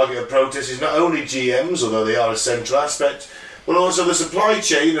 the target of protest is not only GMs, although they are a central aspect, but also the supply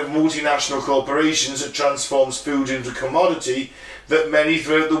chain of multinational corporations that transforms food into a commodity that many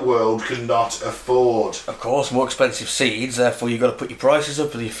throughout the world cannot afford. Of course, more expensive seeds, therefore you've got to put your prices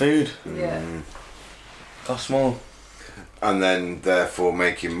up for your food. Yeah. Costs more. And then, therefore,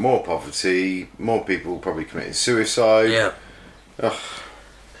 making more poverty, more people probably committing suicide. Yeah. Ugh.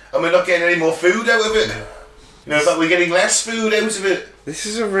 And we're not getting any more food out of it. You know, in fact, we're getting less food out of it. This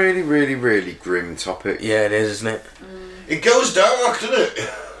is a really, really, really grim topic. Yeah, it is, isn't it? It goes dark, doesn't it?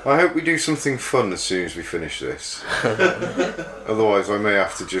 I hope we do something fun as soon as we finish this. Otherwise, I may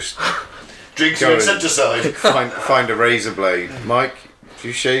have to just Drink Go some in. insecticide. find a razor blade. Mike, do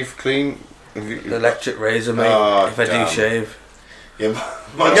you shave clean? Have you, The electric razor, mate, Oh, if I damn. do shave. Yeah, You're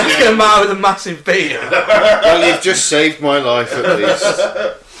Mike's going to get a man with a massive beard. well, you've just saved my life at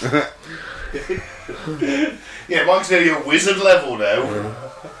least. yeah, Mike's nearly a wizard level now.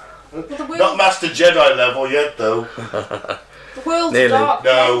 Well, the, world, Not Master Jedi level yet, though. the world's Nearly. a dark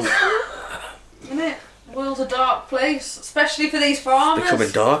No. place, isn't it? The world's a dark place, especially for these farmers.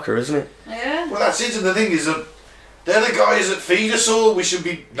 Becoming darker, isn't it? Yeah. Well, that's it, and the thing is that they're the guys that feed us all. We should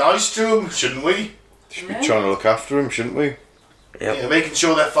be nice to them, shouldn't we? Should be trying to look after him, shouldn't we? Yep. Yeah, making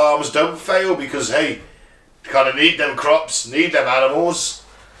sure their farmers don't fail because, hey, kind of need them crops, need them animals.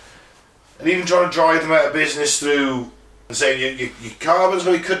 And even trying to drive them out of business through saying your carbon's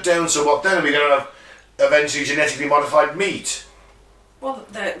going to be cut down, so what then? Are we going to have eventually genetically modified meat? Well,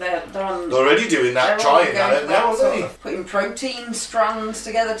 they're on. They're already doing that, they're all trying going that for now, sort aren't they? of putting protein strands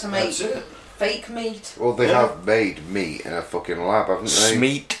together to make That's it. fake meat. Well, they Yeah. have made meat in a fucking lab, haven't they?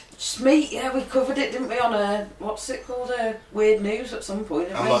 Smeat. Meat, yeah, we covered it, didn't we, on a, what's it called, a Weird News at some point,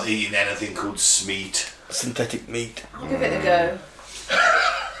 didn't I'm we? not eating anything called smeat. Synthetic meat. I'll give it a go.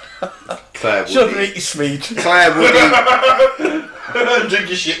 Claire Shut would up and eat. eat your smeat. Claire would Drink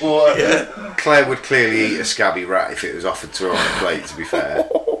your shit water. Claire would clearly eat a scabby rat if it was offered to her on a plate. To be fair,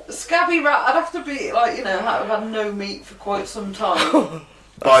 Scabby rat, I'd have to be, like, you know, have had no meat for quite some time.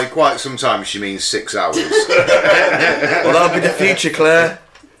 by quite some time she means 6 hours. Well, that'll be the future, Claire.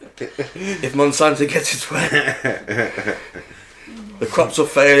 If Monsanto gets its way. The crops will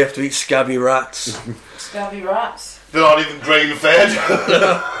fail, you have to eat scabby rats. Scabby rats. They're not even grain fed.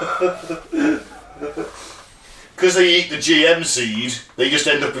 Because they eat the GM seed, they just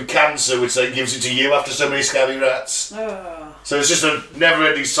end up with cancer, which then gives it to you after so many scabby rats. Oh. So it's just a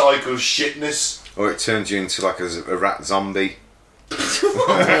never-ending cycle of shitness. Or it turns you into like a rat zombie.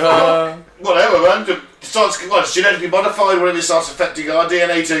 Whatever, man. It starts, well, it's genetically modified when it starts affecting our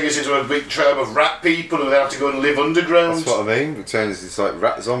DNA, turning us into a big tribe of rat people who then have to go and live underground. That's what I mean. It turns into like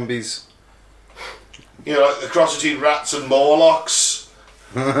rat zombies. You know, like the cross between rats and Morlocks.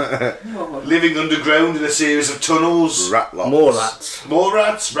 Oh. Living underground in a series of tunnels. Rat locks. More rats. More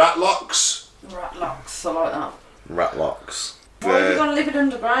rats, ratlocks. Rat locks, I like that. Rat locks. Why have you got to live it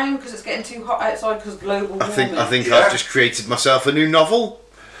underground? Because it's getting too hot outside because global warming. I think Yeah. I've just created myself a new novel.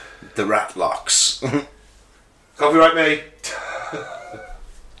 The Rat Locks. Copyright me.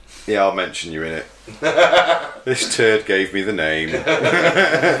 Yeah, I'll mention you in it. This turd gave me the name.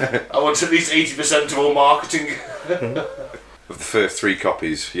 I want at least 80% of all marketing. Of the first 3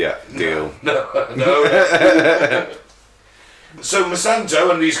 copies, yeah, deal. No. So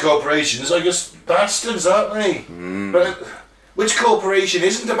Monsanto and these corporations are just bastards, aren't they? But which corporation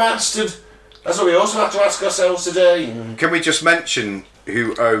isn't a bastard? That's what we also have to ask ourselves today. Can we just mention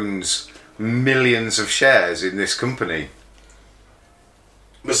who owns millions of shares in this company?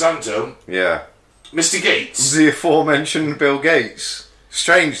 Monsanto, Yeah. Mr. Gates. The aforementioned Bill Gates.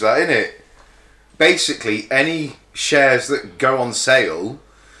 Strange that, isn't it? Basically, any shares that go on sale,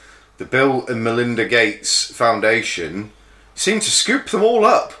 the Bill and Melinda Gates Foundation seem to scoop them all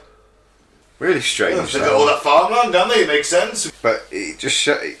up. Really strange. They've that. got all that farmland, don't they? It makes sense. But it just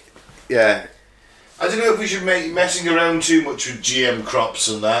yeah, I don't know if we should make messing around too much with GM crops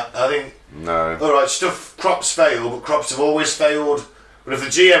and that. I think, no. alright, crops fail, but crops have always failed. But if the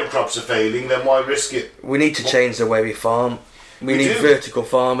GM crops are failing, then why risk it? We need to change the way we farm. We need do. vertical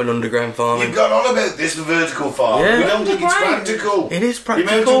farming, underground farming. You've gone on about this vertical farm. Yeah. We don't think it's Underground. practical. It is The amount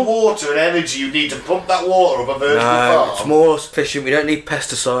practical. of water and energy you need to pump that water up a vertical No, farm. it's more efficient. We don't need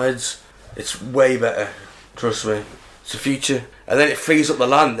pesticides. It's way better. Trust me. It's the future. And then it frees up the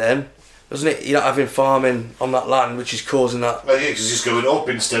land then doesn't it? You're not having farming on that land, which is causing that. Well, yeah, because it's going up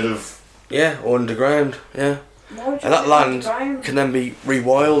instead of... Yeah, or underground. Yeah, Why would you and that put it land underground? can then be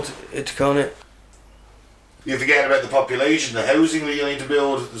rewild. Can't it? You're forgetting about the population, the housing that you need to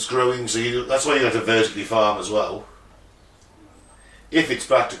build that's growing, so that's why you have to vertically farm as well. If it's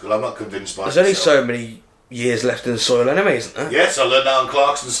practical, I'm not convinced by There's only myself. so many years left in the soil anyway, isn't there? Yes, I learned that on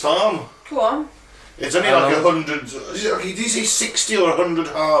Clarkson's farm. Go on. It's only How like long? 100... Did you say 60 or 100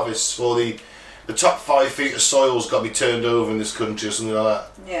 harvests for the top 5 feet of soil's got to be turned over in this country or something like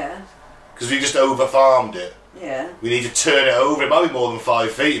that? Yeah. Because we just over-farmed it. Yeah. We need to turn it over. It might be more than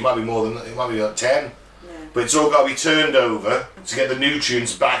 5 feet. It might be more than... It might be like 10. Yeah. But it's all got to be turned over to get the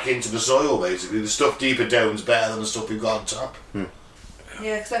nutrients back into the soil, basically. The stuff deeper down is better than the stuff we've got on top.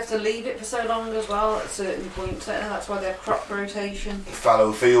 Yeah, because they have to leave it for so long as well at certain points. And that's why they have crop rotation.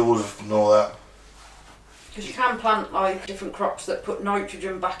 Fallow field and all that. Because you can plant like different crops that put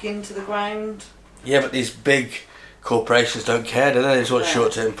nitrogen back into the ground. Yeah, but these big corporations don't care, do they? They just want Yeah.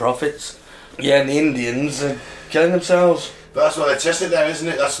 short-term profits. Yeah, and the Indians are killing themselves. But that's why they test it there, isn't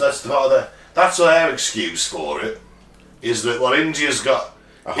it? That's the part of the... That's their excuse for it. Is that what India's got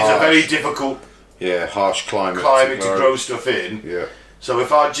is a very difficult Yeah, harsh climate to grow stuff in. Yeah. So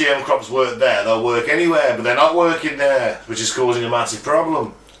if our GM crops work there, they'll work anywhere, but they're not working there, which is causing a massive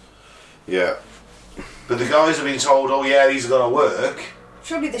problem. Yeah. But the guys have been told, oh yeah, these are going to work.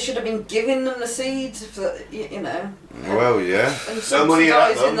 Surely they should have been giving them the seeds, for, you know, Well, yeah. and No money in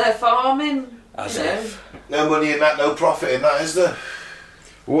that, subsidising though. their farming. As you know. if. No money in that, no profit in that, is there?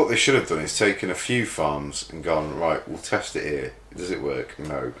 What they should have done is taken a few farms and gone, right, we'll test it here. Does it work?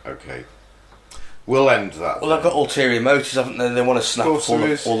 No. Okay. We'll end that. Well, they've got ulterior motives, haven't they? They want to snap Of up course all there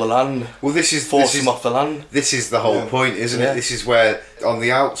the, is. all the land, Well, this is force them off the land. This is the whole Yeah. point, isn't Yeah. it? This is where, on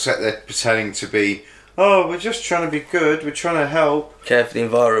the outset, they're pretending to be, oh, we're just trying to be good, we're trying to help. Care for the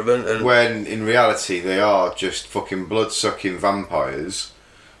environment and When, in reality, they are just fucking blood-sucking vampires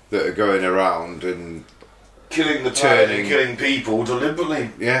that are going around and, Killing the planet Turning- and killing people deliberately.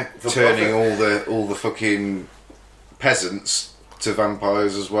 yeah, For turning all the fucking peasants to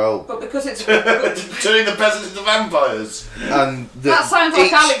vampires as well. But because it's Turning the peasants into vampires. And that sounds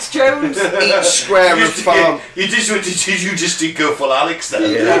like Alex Jones. Each square of farm... You just did go full Alex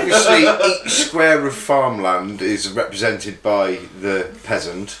there. Yeah. Obviously, each square of farmland is represented by the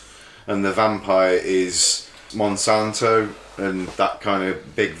peasant, and the vampire is Monsanto and that kind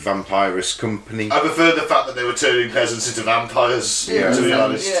of big vampirist company. I preferred the fact that they were turning peasants into vampires, Yeah. to be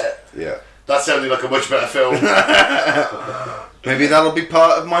honest. Yeah. Yeah. That sounded like a much better film. Maybe that'll be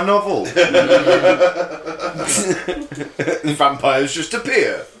part of my novel. The vampires just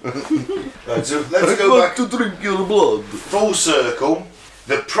appear. Right, so let's go back to drink your blood. full circle.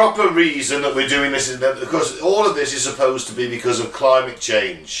 The proper reason that we're doing this is that, because all of this is supposed to be because of climate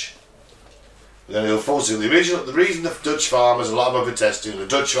change. Then it'll full circle. The reason the Dutch farmers, a lot of them are protesting, the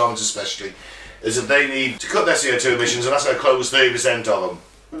Dutch farmers especially, is that they need to cut their CO2 emissions, and that's going to close 30% of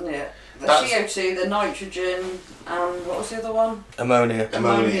them. Yeah. The That's- CO2, the nitrogen, and what was the other one? Ammonia.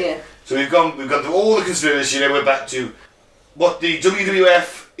 Ammonia. So we've gone through all the conspiracy. Now we're back to what the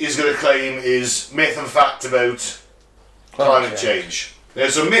WWF is going to claim is myth and fact about climate change. Now,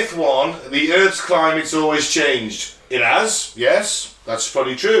 so myth one: the Earth's climate's always changed. It has, yes, that's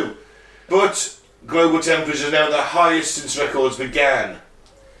probably true, but global temperature is now the highest since records began.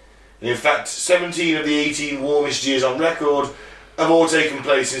 And in fact, 17 of the 18 warmest years on record have all taken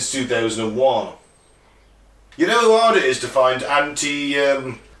place since 2001. You know how hard it is to find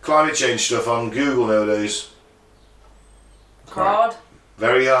climate change stuff on Google nowadays? Hard.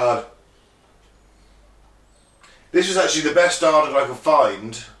 Very hard. This was actually the best article I could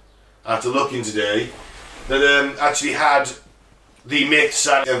find after looking today that actually had the myths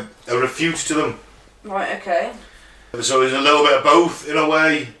and a refute to them. Right, okay. So there's a little bit of both in a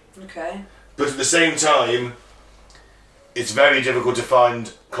way, Okay. but at the same time, it's very difficult to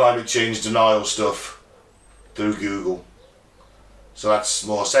find climate change denial stuff through Google. So that's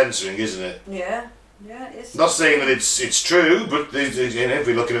more censoring, isn't it? Yeah. Yeah, it's... Not saying that it's true, but if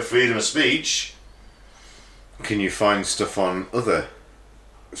we're looking at freedom of speech, Can you find stuff on other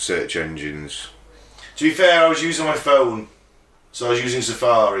search engines? to be fair, I was using my phone, so I was using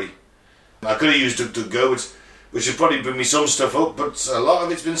Safari. I could have used DuckDuckGo, which would probably bring me some stuff up, but a lot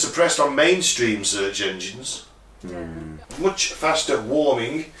of it's been suppressed on mainstream search engines. Much faster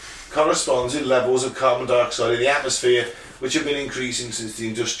warming corresponds in levels of carbon dioxide in the atmosphere, which have been increasing since the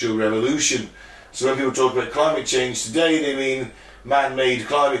Industrial Revolution. So when people talk about climate change today, they mean man-made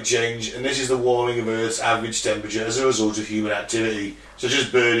climate change, and this is the warming of Earth's average temperature as a result of human activity, such as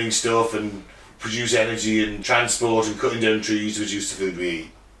burning stuff and produce energy and transport and cutting down trees to produce the food we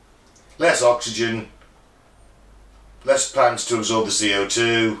eat. less oxygen, less plants to absorb the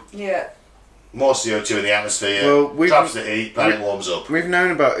CO2, Yeah. more CO2 in the atmosphere, Well, traps the heat, planet warms up. We've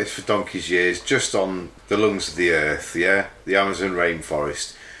known about this for donkey's years, just on the lungs of the earth, yeah? The Amazon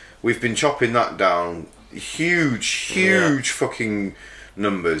rainforest. We've been chopping that down huge fucking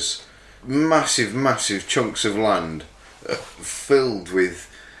numbers. Massive chunks of land filled with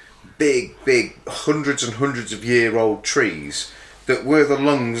big hundreds and hundreds of year old trees that were the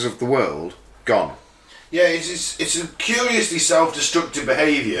lungs of the world, gone. Yeah, it's a curiously self-destructive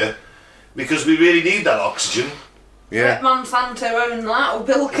behaviour because we really need that oxygen. Yeah. Let Monsanto own that, or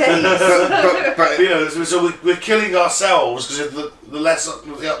Bill Gates. But You know, so we're killing ourselves because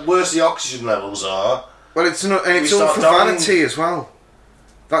the worse the oxygen levels are. well, it's not, and it's We all start for dying. vanity as well.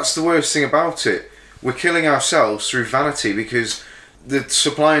 That's the worst thing about it. We're killing ourselves through vanity because the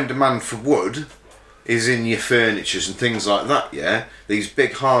supply and demand for wood is in your furnitures and things like that, yeah? These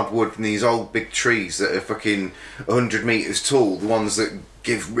big hardwood and these old big trees that are fucking 100 metres tall, the ones that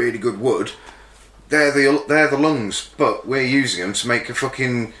give really good wood, they're the lungs, but we're using them to make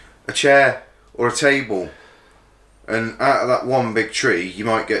a chair or a table. And out of that one big tree, you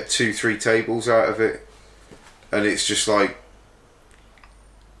might get 2-3 tables out of it. And it's just like,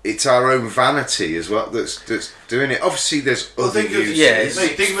 it's our own vanity as well that's doing it. Obviously, there's Well, other think of- uses. Yeah,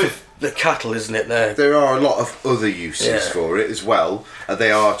 Mate, think of it. The cattle, isn't it? There. There are a lot of other uses Yeah. for it as well. And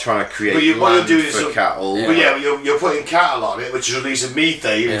they are trying to create What you're land doing for is cattle. But yeah, you're putting cattle on it, which is releasing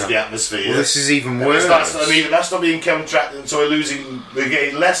methane into Yeah. the atmosphere. Well, this is even And worse. that's not being contracted, so we're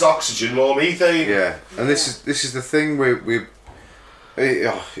getting less oxygen, more methane. Yeah, and this is the thing.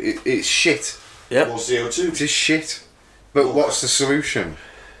 It's shit. Yep. More CO2. It is shit. But what's the solution?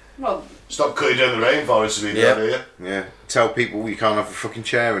 Well, Stop cutting down the rainforest, we Yeah. here. Yeah, tell people you can't have a fucking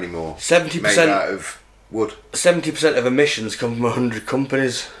chair anymore. 70% made out of wood. 70% of emissions come from 100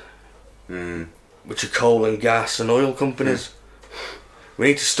 companies, which are coal and gas and oil companies. We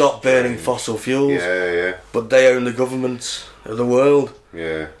need to stop burning fossil fuels, Yeah, but they own the governments of the world.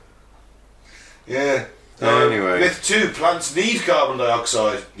 yeah. Yeah. Anyway. Myth 2, plants need carbon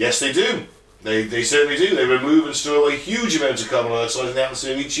dioxide. Yes, they do. They certainly do. They remove and store away huge amounts of carbon dioxide in the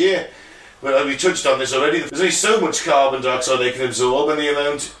atmosphere each year. But we touched on this already. There's only so much carbon dioxide they can absorb, and the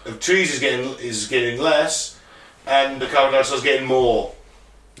amount of trees is getting less, and the carbon dioxide is getting more.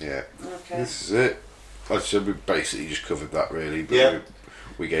 Yeah. okay. This is it. Like I said, we basically just covered that really, but Yeah.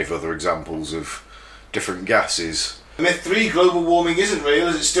 we gave other examples of different gases. Myth 3, global warming isn't real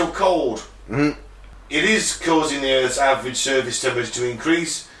as it's still cold. Mhm. It is causing the Earth's average surface temperature to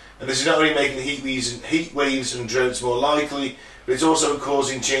increase, and this is not only making heat waves and droughts more likely, but it's also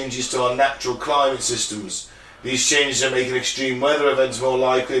causing changes to our natural climate systems. These changes are making extreme weather events more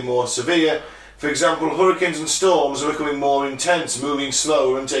likely and more severe. For example, hurricanes and storms are becoming more intense, moving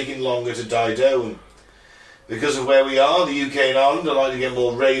slower and taking longer to die down. Because of where we are, the UK and Ireland are likely to get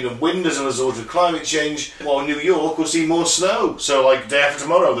more rain and wind as a result of climate change, while New York will see more snow. So like day after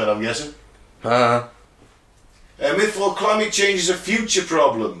tomorrow then, I'm guessing. Myth 4, climate change is a future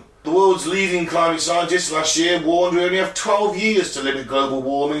problem. The world's leading climate scientists last year warned we only have 12 years to limit global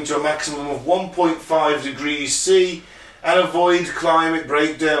warming to a maximum of 1.5 degrees C and avoid climate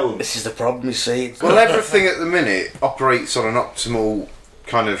breakdown. This is the problem, you see. Well, everything at the minute operates on an optimal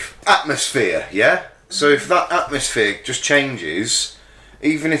kind of atmosphere, yeah? So if that atmosphere just changes,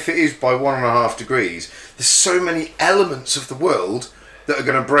 even if it is by 1.5 degrees, there's so many elements of the world that are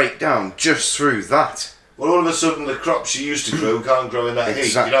going to break down just through that. Well, all of a sudden the crops you used to grow can't grow in that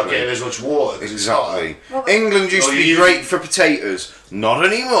heat. You're not getting as much water. 'Cause it's Exactly. Well, England used Well, to be you- great for potatoes. Not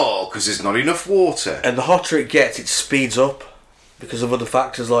anymore, because there's not enough water. And the hotter it gets, it speeds up because of other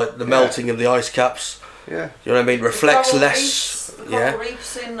factors like the melting of the ice caps. Yeah. You know what I mean? Reflects coral less. reefs, the Yeah. coral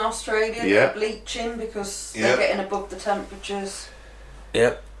reefs in Australia Yeah. are bleaching because Yeah. they're getting above the temperatures.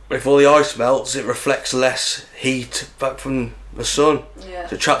 Yep. If all the ice melts, it reflects less heat back from the sun. Yeah.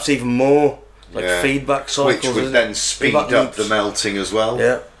 So it traps even more. Like Yeah. feedback cycles. Which would isn't then it? speed Feedback up loops. the melting as well.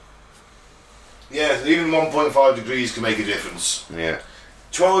 Yeah. Yeah, even 1.5 degrees can make a difference. Yeah.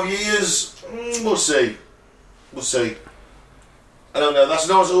 12 years, we'll see. We'll see. I don't know. That's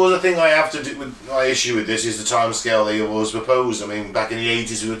not always the thing I have to do with my issue with this is the timescale they always proposed. I mean, back in the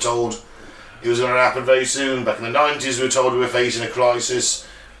 80s we were told it was going to happen very soon. Back in the 90s we were told we were facing a crisis.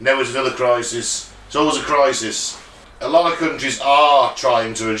 Now it's another crisis. It's always a crisis. A lot of countries are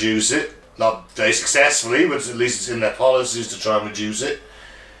trying to reduce it. Not very successfully, but at least it's in their policies to try and reduce it.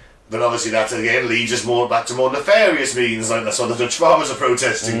 But obviously that again leads us back to more nefarious means, like that's why the Dutch farmers are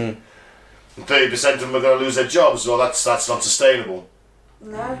protesting. And 30% of them are going to lose their jobs. Well, that's not sustainable.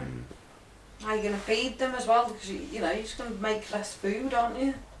 No. How are you going to feed them as well? Because you're just going to make less food, aren't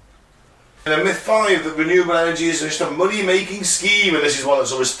you? And then myth 5, that renewable energy is just a money-making scheme, and this is one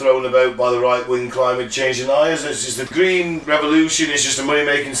that's always thrown about by the right-wing climate change deniers. It's just the green revolution is just a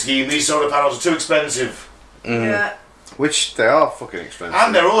money-making scheme. These solar panels are too expensive. Yeah. Which they are fucking expensive.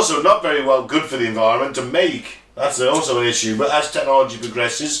 And they're also not very well good for the environment to make. That's also an issue. But as technology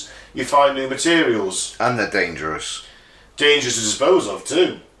progresses, you find new materials. And they're dangerous. Dangerous to dispose of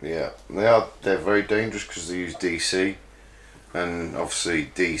too. Yeah, they are. They're very dangerous because they use DC. And obviously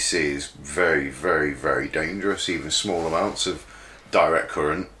DC is very, very, very dangerous. Even small amounts of direct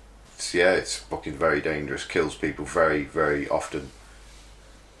current. It's fucking very dangerous. Kills people very, very often.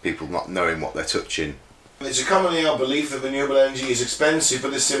 People not knowing what they're touching. It's a commonly held belief that renewable energy is expensive,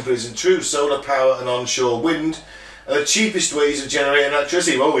 but this simply isn't true. Solar power and onshore wind are the cheapest ways of generating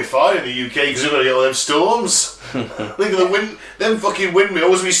electricity. Well, we're fine in the UK because we've got to get all them storms. Look at the wind, them fucking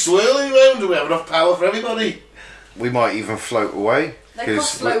windmills be swirling around. Do we have enough power for everybody? We might even float away. They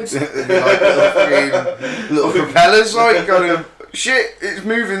cost loads. Like little propellers, like going, shit, it's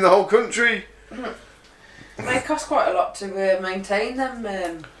moving the whole country. They cost quite a lot to maintain them.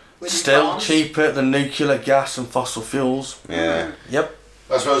 Wind Still farms. cheaper than nuclear gas and fossil fuels. Yeah. Yep.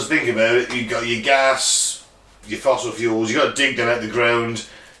 I suppose think about it. You've got your gas, your fossil fuels. You've got to dig them out the ground.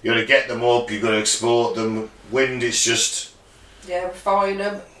 You've got to get them up. You've got to export them. Wind, it's just, Yeah, refine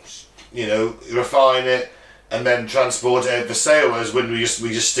them. refine it and then transport it out for sale. Whereas wind, we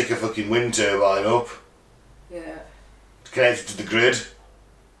just stick a fucking wind turbine up, Yeah. connect it to the grid,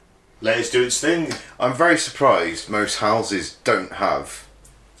 let it do its thing. I'm very surprised most houses don't have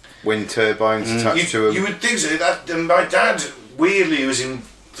wind turbines attached to them. You would think so. And my dad, weirdly, was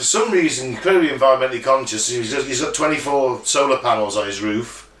for some reason, incredibly environmentally conscious. He's got 24 solar panels on his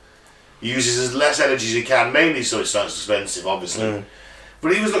roof. He uses as less energy as he can, mainly so it's not as expensive, obviously.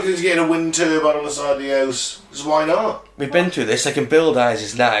 But he was looking to get a wind turbine on the side of the house. So why not? We've been through this. They can build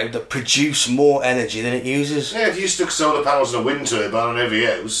houses now that produce more energy than it uses. Yeah, if you stuck solar panels and a wind turbine on every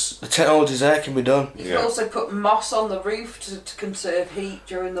house. The technology's there, can be done. You can also put moss on the roof to conserve heat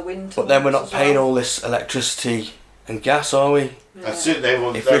during the winter. But then we're not months paying as well. all this electricity and gas, are we? That's it. They're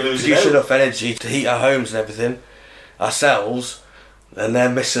If we losing produce out. enough energy to heat our homes and everything ourselves, then they're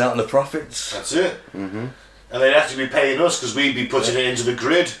missing out on the profits. That's it. Mm-hmm. And they'd actually be paying us because we'd be putting it into the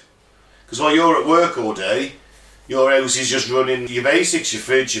grid. Because while you're at work all day, your house is just running your basics, your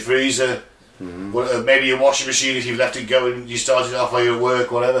fridge, your freezer, maybe your washing machine if you've left it going, you started it off while you're at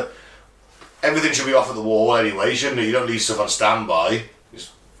work, whatever. Everything should be off at the wall anyway, shouldn't it? You don't leave stuff on standby. It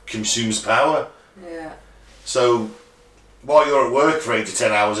just consumes power. Yeah. So while you're at work for 8 to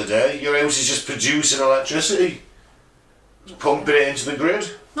 10 hours a day, your house is just producing electricity. Just pumping it into the grid.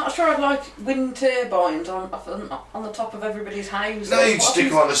 Not sure I'd like wind turbines on the top of everybody's house. No, you'd stick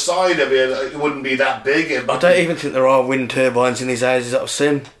them on the side of it. It wouldn't be that big. I don't even think there are wind turbines in these houses that I've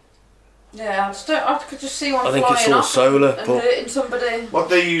seen. Yeah, I could just see one I think flying it's all off solar, and but- hurting somebody. What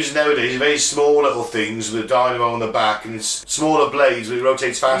they use nowadays are very small little things with a dynamo on the back and it's smaller blades but it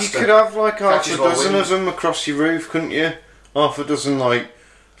rotates faster. You could have like half Catches a more dozen wind. of them across your roof, couldn't you? Half a dozen like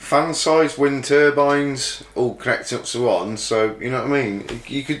fan-sized wind turbines all connected up to one. So you know what I mean.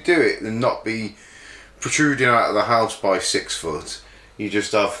 You could do it and not be protruding out of the house by 6 foot. You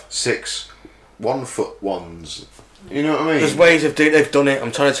just have 6 1-foot ones. You know what I mean? There's ways of doing. They've done it.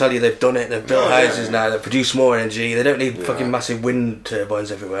 I'm trying to tell you, they've done it. They've built houses now that produce more energy. They don't need fucking massive wind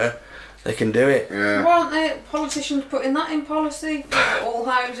turbines everywhere. They can do it. Yeah. Why aren't the politicians putting that in policy for all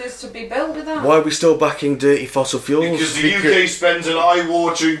houses to be built with that? Why are we still backing dirty fossil fuels? Because the UK spends an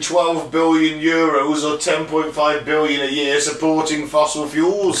eye-watering €12 billion or 10.5 billion a year supporting fossil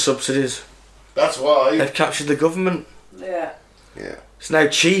fuels. Subsidies. That's why. They've captured the government. Yeah. Yeah. It's now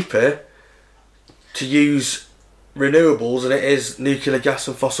cheaper to use renewables than it is nuclear gas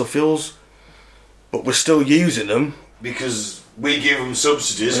and fossil fuels. But we're still using them. Because we give them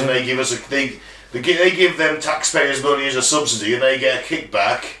subsidies and they give us they give them taxpayers' money as a subsidy and they get a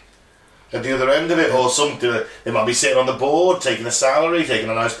kickback at the other end of it or something. They might be sitting on the board, taking a salary, taking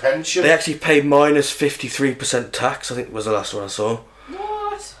a nice pension. They actually pay minus 53% tax, I think was the last one I saw.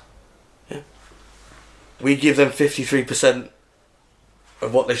 What? We give them 53%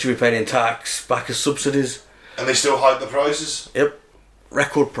 of what they should be paying in tax back as subsidies. And they still hike the prices Yep.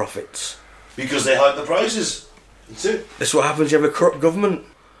 Record profits. because they hike the prices. That's it. This is what happens, you have a corrupt government.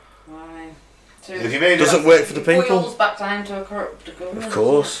 Right. So If you made Doesn't it, work for the boils people. back down to a corrupt government. Of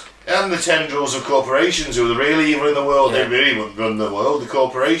course. and the tendrils of corporations who are the real evil in the world, Yeah. they really run the world. The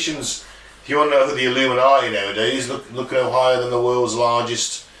corporations. If you want to know who the Illuminati nowadays, look no higher than the world's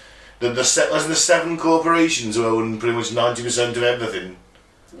largest. There's the 7 corporations who own pretty much 90% of everything.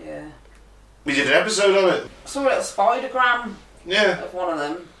 Yeah. We did an episode on it. I saw a little spidergram Yeah. of one of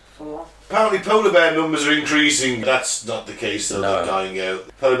them for. Apparently polar bear numbers are increasing. That's not the case though, No. they're dying out.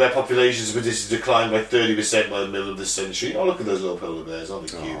 Polar bear populations are predicted to decline by 30% by the middle of this century. Oh, look at those little polar bears, aren't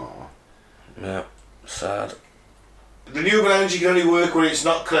they cute? Aw. Yeah, sad. Renewable energy can only work when it's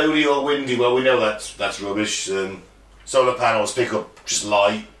not cloudy or windy. Well, we know that's rubbish. Solar panels pick up just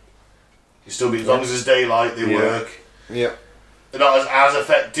light. You still be, as long as there's daylight, they Yeah. work. Yep. They're not as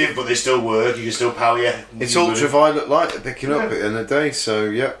effective, but they still work. You can still power your... It's ultraviolet light they're picking up at the end of the day, so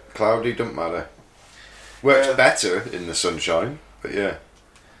yeah, cloudy don't matter. Works Yeah. better in the sunshine, but yeah.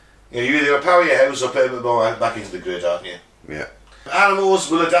 Yeah, you either power your house or put a bit more back into the grid, aren't you? Yeah. Animals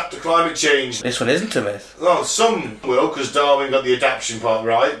will adapt to climate change. This one isn't a myth. Well, some will, because Darwin got the adaptation part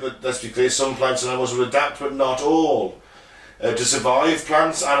right, but let's be clear, some plants and animals will adapt, but not all. To survive,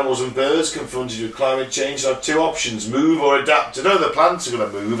 plants, animals and birds confronted with climate change have two options, move or adapt. I know the plants are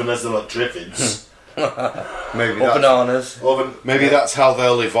going to move unless they're like triffids. Maybe Or that's, bananas. maybe that's how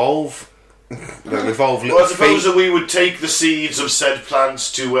they'll evolve. They'll evolve little Well, I suppose feet. that we would take the seeds of said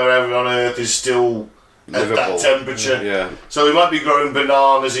plants to wherever on Earth is still at that Livable. temperature. Yeah. So we might be growing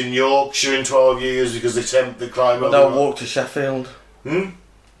bananas in Yorkshire in 12 years because they tempt the climate. They'll walk to Sheffield. Hmm?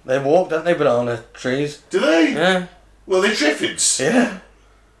 They walk, don't they, banana trees? Do they? Yeah. Well, they're triffids. Yeah.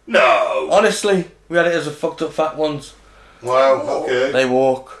 No. Honestly, we had it as a fucked up fact once. Wow, okay. They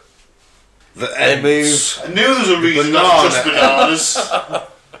walk. The They ends. I knew there was a reason not just bananas.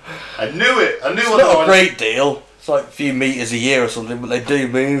 I knew it. I knew It's what not a the great deal. It's like a few metres a year or something, but they do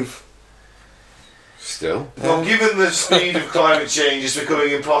move. Still. Well, given the speed of climate change, it's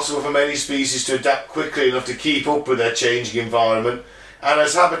becoming impossible for many species to adapt quickly enough to keep up with their changing environment. And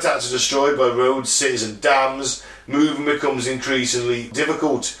as habitats are destroyed by roads, cities and dams, movement becomes increasingly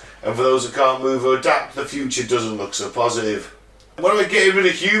difficult. And for those that can't move or adapt, the future doesn't look so positive. What about getting rid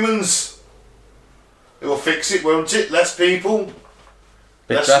of humans? It will fix it, won't it? Less people?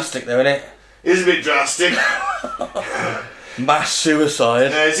 Bit That's- drastic though, isn't it? It is a bit drastic. Mass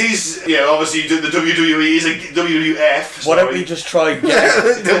suicide. It is, yeah, obviously the WWE is a WWF. Why don't sorry. we just try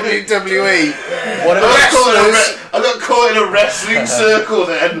get WWE. Why don't I got caught in a wrestling circle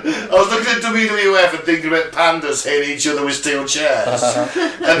then. I was looking at WWF and thinking about pandas hitting each other with steel chairs.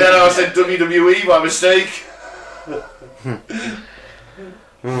 And then I said WWE by mistake.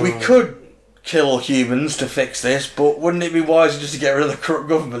 we could kill humans to fix this, but wouldn't it be wiser just to get rid of the corrupt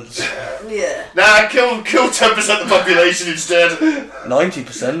governments? Yeah. Nah, kill 10% of the population instead.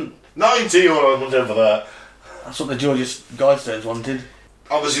 90%. 90 or I'm down for that. That's what the Georgia Guidestones wanted.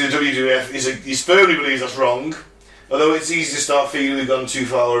 Obviously the WWF he firmly believes that's wrong. Although it's easy to start feeling we've gone too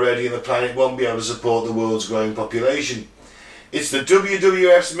far already and the planet won't be able to support the world's growing population. It's the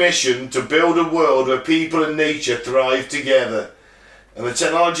WWF's mission to build a world where people and nature thrive together. And the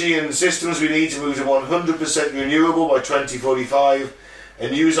technology and systems we need to move to 100% renewable by 2045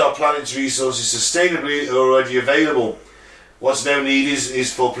 and use our planet's resources sustainably are already available. What's now needed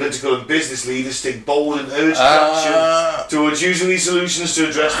is for political and business leaders to take bold and urgent action towards using these solutions to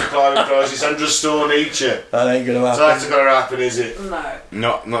address the climate crisis and restore nature. That ain't gonna happen. So that's not going to happen, is it?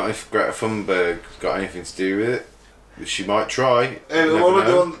 No. Not if Greta Thunberg's got anything to do with it. But she might try. You never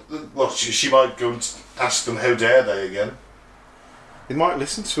Well, know. well, she might go and ask them how dare they again. They might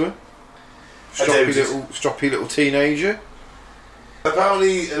listen to her. I doubt it. Stroppy little teenager.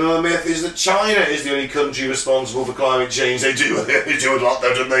 Apparently, another myth is that China is the only country responsible for climate change. They do a lot,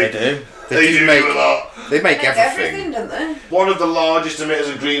 though, don't they? They do. They do make a lot. They make everything. Everything, don't they? One of the largest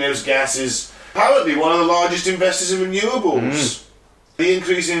emitters of greenhouse gases. Apparently, one of the largest investors in renewables. The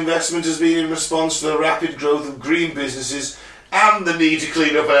increase in investment has been in response to the rapid growth of green businesses and the need to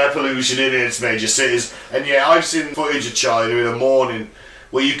clean up air pollution in its major cities. And yeah, I've seen footage of China in the morning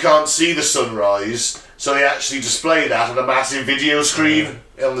where you can't see the sunrise, so they actually display that on a massive video screen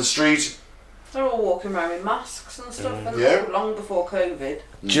on the street. They're all walking around with masks and stuff, and Yeah. long before COVID.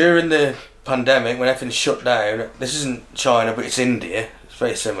 During the pandemic, when everything shut down, this isn't China, but it's India. It's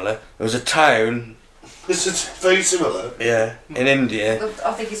very similar. There was a town, This is very similar. yeah, in India.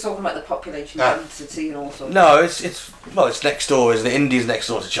 I think he's talking about the population Ah. density and all sorts. No, it's next door, isn't it? India's next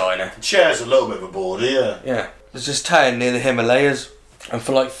door to China. Shares a little bit of a border, yeah. Yeah. There's this town near the Himalayas, and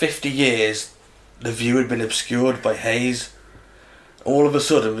for like 50 years, the view had been obscured by haze. All of a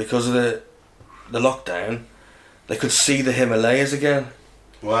sudden, because of the lockdown, they could see the Himalayas again.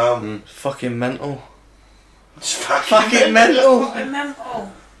 Wow. It's fucking mental. It's Fucking mental.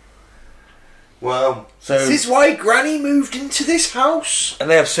 Mental. Wow. So, This is why Granny moved into this house. and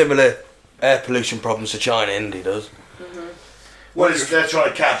they have similar air pollution problems to China. India does. Well, they're trying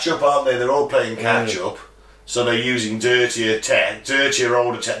to catch up, aren't they? They're all playing catch up. So they're using dirtier,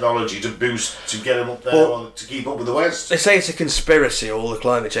 older technology to get them up there to keep up with the West. They say it's a conspiracy, all the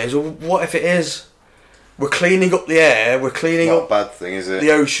climate change. Well, what if it is? We're cleaning up the air, we're cleaning Not a up bad thing, is it?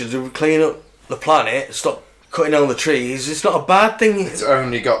 the oceans, we're cleaning up the planet, stop cutting down the trees. It's not a bad thing. It's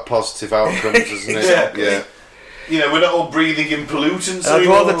only got positive outcomes, isn't it? Exactly. Yeah. You know, we're not all breathing in pollutants I'd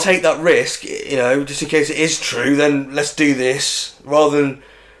anymore. rather take that risk, you know, just in case it is true, then let's do this, rather than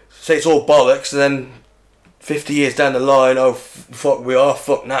say it's all bollocks and then 50 years down the line, oh fuck, we are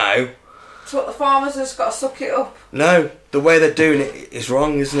fucked now. So what, the farmers has got to suck it up? No, the way they're doing it is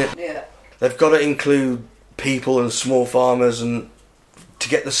wrong, isn't it? Yeah. They've got to include people and small farmers and to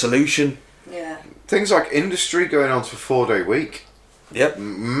get the solution. Yeah. Things like industry going on to a 4-day week. Yep.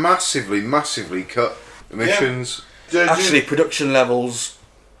 Massively cut emissions. Actually, production levels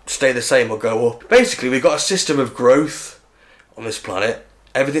stay the same or go up. Basically, we've got a system of growth on this planet.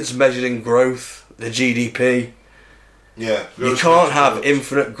 Everything's measured in growth, the GDP. Yeah. You can't have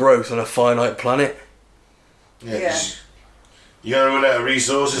infinite growth on a finite planet. Yeah. You're going to run out of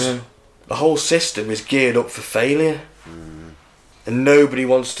resources. Yeah. The whole system is geared up for failure. And nobody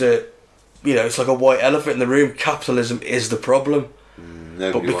wants to, you know, it's like a white elephant in the room. Capitalism is the problem. But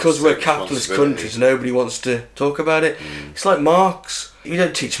Nobody because wants we're to capitalist responsibility. countries, nobody wants to talk about it. It's like Marx. You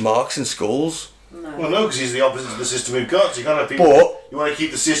don't teach Marx in schools. No. Well, no, because he's the opposite of the system we've got. So you can't have people. But You want to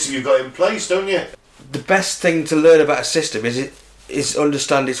keep the system you've got in place, don't you? the best thing to learn about a system is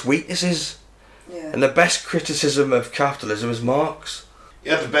understand its weaknesses. Yeah. And the best criticism of capitalism is Marx.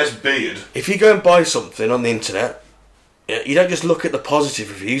 You have the best beard. If you go and buy something on the internet, you don't just look at the positive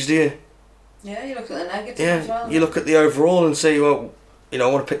reviews, do you? Yeah, you look at the negative as Yeah, well. you look at the overall and say, well, you know,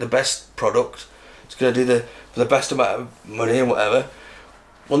 I want to pick the best product. It's going to do the best amount of money and whatever.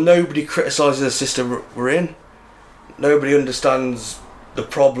 Well, nobody criticises the system we're in. Nobody understands the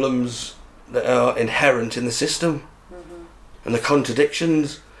problems that are inherent in the system and the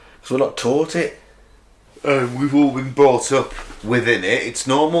contradictions because we're not taught it. We've all been brought up within it. It's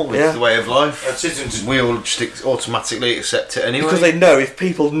normal. It's Yeah. the way of life. That's it. And We all just automatically accept it anyway. Because they know if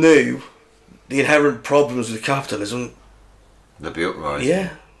people knew the inherent problems with capitalism, They'll be uprising. yeah,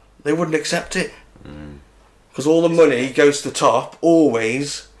 they wouldn't accept it. Because all the money goes to the top,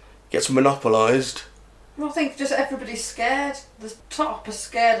 always gets monopolised. Well, I think just everybody's scared. The top are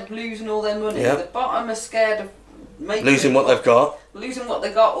scared of losing all their money. Yeah. The bottom are scared of Losing what they've got. losing what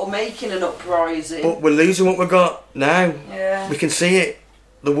they got or making an uprising. But we're losing what we've got now. Yeah. We can see it.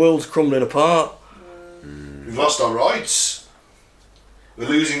 The world's crumbling apart. we've lost our rights. We're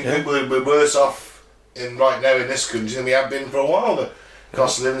losing. Yeah. We're worse off right now in this country than we have been for a while. The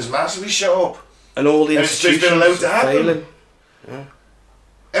cost of living's massively shot up. And all the And it's been institutions allowed to are happen. failing.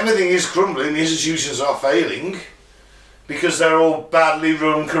 Everything is crumbling. The institutions are failing because they're all badly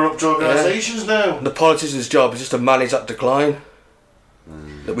run, corrupt organisations now. And the politician's job is just to manage that decline.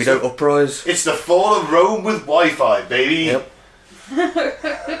 That we don't uprise. It's the fall of Rome with Wi-Fi, baby. Yep.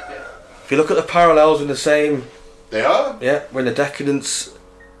 If you look at the parallels in the same, They are. yeah, we're in the decadence,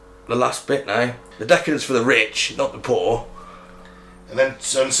 the last bit now. The decadence for the rich, not the poor. And then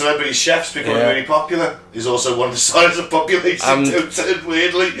some celebrity chefs becoming Yeah. really popular is also one of the signs of population. And-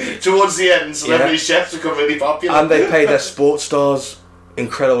 Weirdly, towards the end, celebrity chefs become really popular. And they pay their sports stars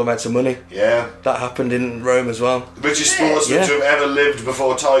incredible amounts of money. Yeah. That happened in Rome as well. The richest sportsman Yeah. to have ever lived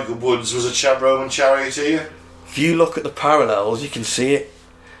before Tiger Woods was a Roman charioteer. If you look at the parallels, you can see it.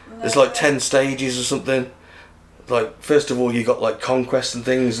 There's like 10 stages or something. Like, first of all, you got like conquest and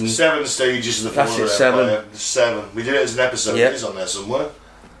things, and 7 stages of the fall That's of it, the 7. Empire. 7. We did it as an episode. Yeah. It is on there somewhere.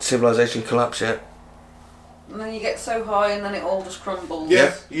 civilization collapse. Yeah, And then you get so high and then it all just crumbles.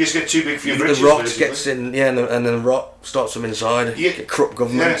 Yeah. You just get too big for your the britches. rot basically. gets in. Yeah, and then the rot starts from inside. Yeah. Get corrupt Yeah,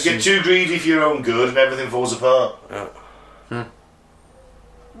 governments. get and- too greedy for your own good and everything falls apart.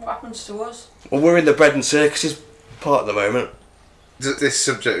 What happens to us? Well, we're in the bread and circuses part at the moment. This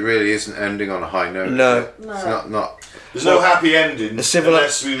subject really isn't ending on a high note. No. is it? No. It's not. There's no happy ending the civil-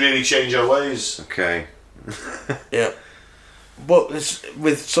 unless we really change our ways. Okay. Yeah, but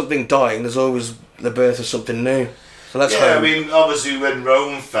with something dying, there's always the birth of something new. So let's Yeah, I hope. mean, obviously when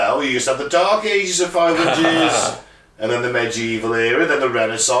Rome fell, you used to have the Dark Ages of 500 years, and then the medieval era, then the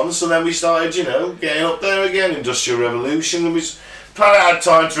Renaissance, and then we started, getting up there again, Industrial Revolution, and planet had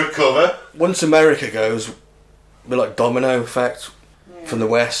time to recover. Once America goes, we're like domino effect from the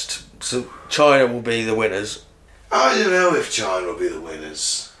West. So China will be the winners. I don't know if China will be the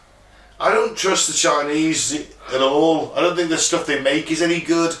winners. I don't trust the Chinese at all. I don't think the stuff they make is any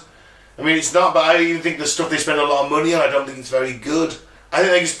good. I mean, it's not, but I even think the stuff they spend a lot of money on, I don't think it's very good. I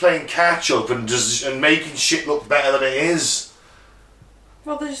think they're just playing catch up and making shit look better than it is.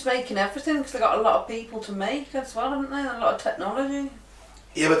 Well, they're just making everything because they've got a lot of people to make as well, haven't they? And a lot of technology.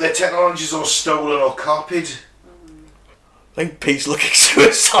 Yeah, but their technology's all stolen or copied. I think Pete's looking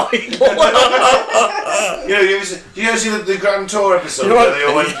suicidal. You ever see the Grand Tour episode You're where right.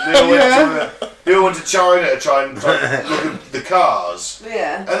 they all went to China to try and look at the cars?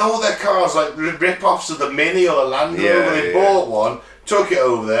 Yeah. And all their cars, like rip-offs of the Mini or the Land Rover, Yeah, they yeah. bought one, took it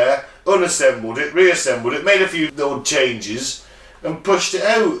over there, unassembled it, reassembled it, made a few old changes, and pushed it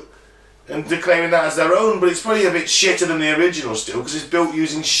out. And they're claiming that as their own, but it's probably a bit shitter than the original still, because it's built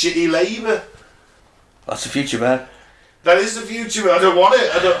using shitty labour. That's the future, man. That is the future. I don't want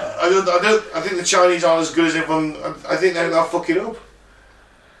it. I think the Chinese aren't as good as everyone. I think they'll fuck it up.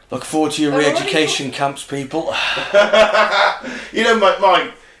 Look forward to your They're already re-education camps, people. You know,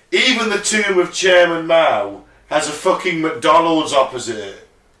 Mike. Even the tomb of Chairman Mao has a fucking McDonald's opposite it.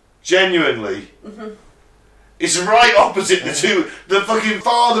 Genuinely. Mm-hmm. It's right opposite the two. The fucking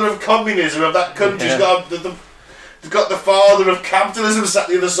father of communism of that country's got they've got the father of capitalism sat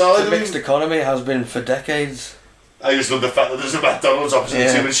the other side It's a of him. mixed economy, has been for decades. I just love the fact that there's a McDonald's opposite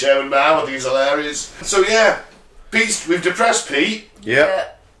the tomb of Chairman Mao. I think it's hilarious. So yeah, Pete, we've depressed Pete. Yep. Yeah.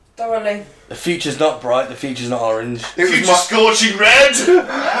 Thoroughly. The future's not bright, the future's not orange. It was Future scorching red.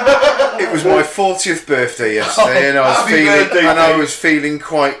 It was my 40th birthday yesterday, and Happy birthday, I mate. was feeling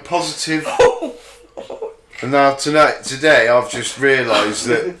quite positive. And now today, I've just realised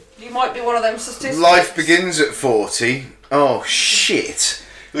that You might be one of them statistics. life begins at 40. Oh shit!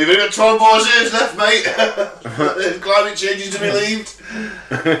 We've only got 12 more years left, mate. Climate change is to be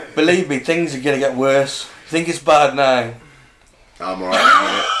believed. Believe me, things are going to get worse. You think it's bad now? I'm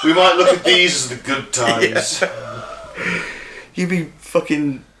alright. We might look at these as the good times.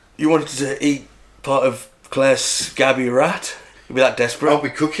 You wanted to eat part of Claire's scabby rat? You'd be that desperate. I'll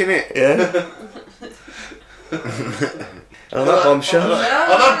be cooking it. Yeah. And that bombshell. On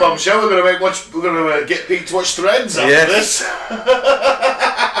that bombshell, we're going to get Pete to watch Threads after Yes. this.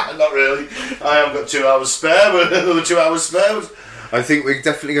 Not really. I haven't got 2 hours spare, but another 2 hours spare. I think we're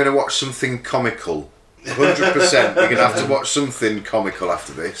definitely going to watch something comical. 100%. We're going to have to watch something comical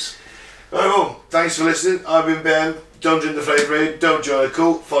after this. Right, well, thanks for listening. I've been Ben. Don't drink the Flavor Aid. Don't join a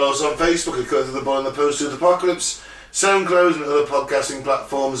cult. Follow us on Facebook at Cutting Through the Bull in the Post Truth Apocalypse, SoundCloud and other podcasting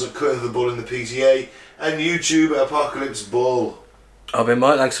platforms at Cutting Through the Bull in the PTA, and YouTube at Apocalypse Bull. I've been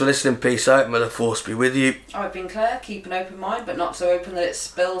Mike, thanks for listening. Peace out, may the force be with you. I've been Claire. Keep an open mind, but not so open that it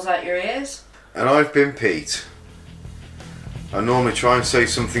spills out your ears. And I've been Pete. I normally try and say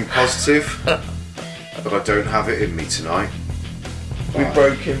something positive, but I don't have it in me tonight. We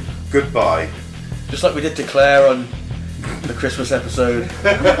broke him. Goodbye. Just like we did to Claire on the Christmas episode.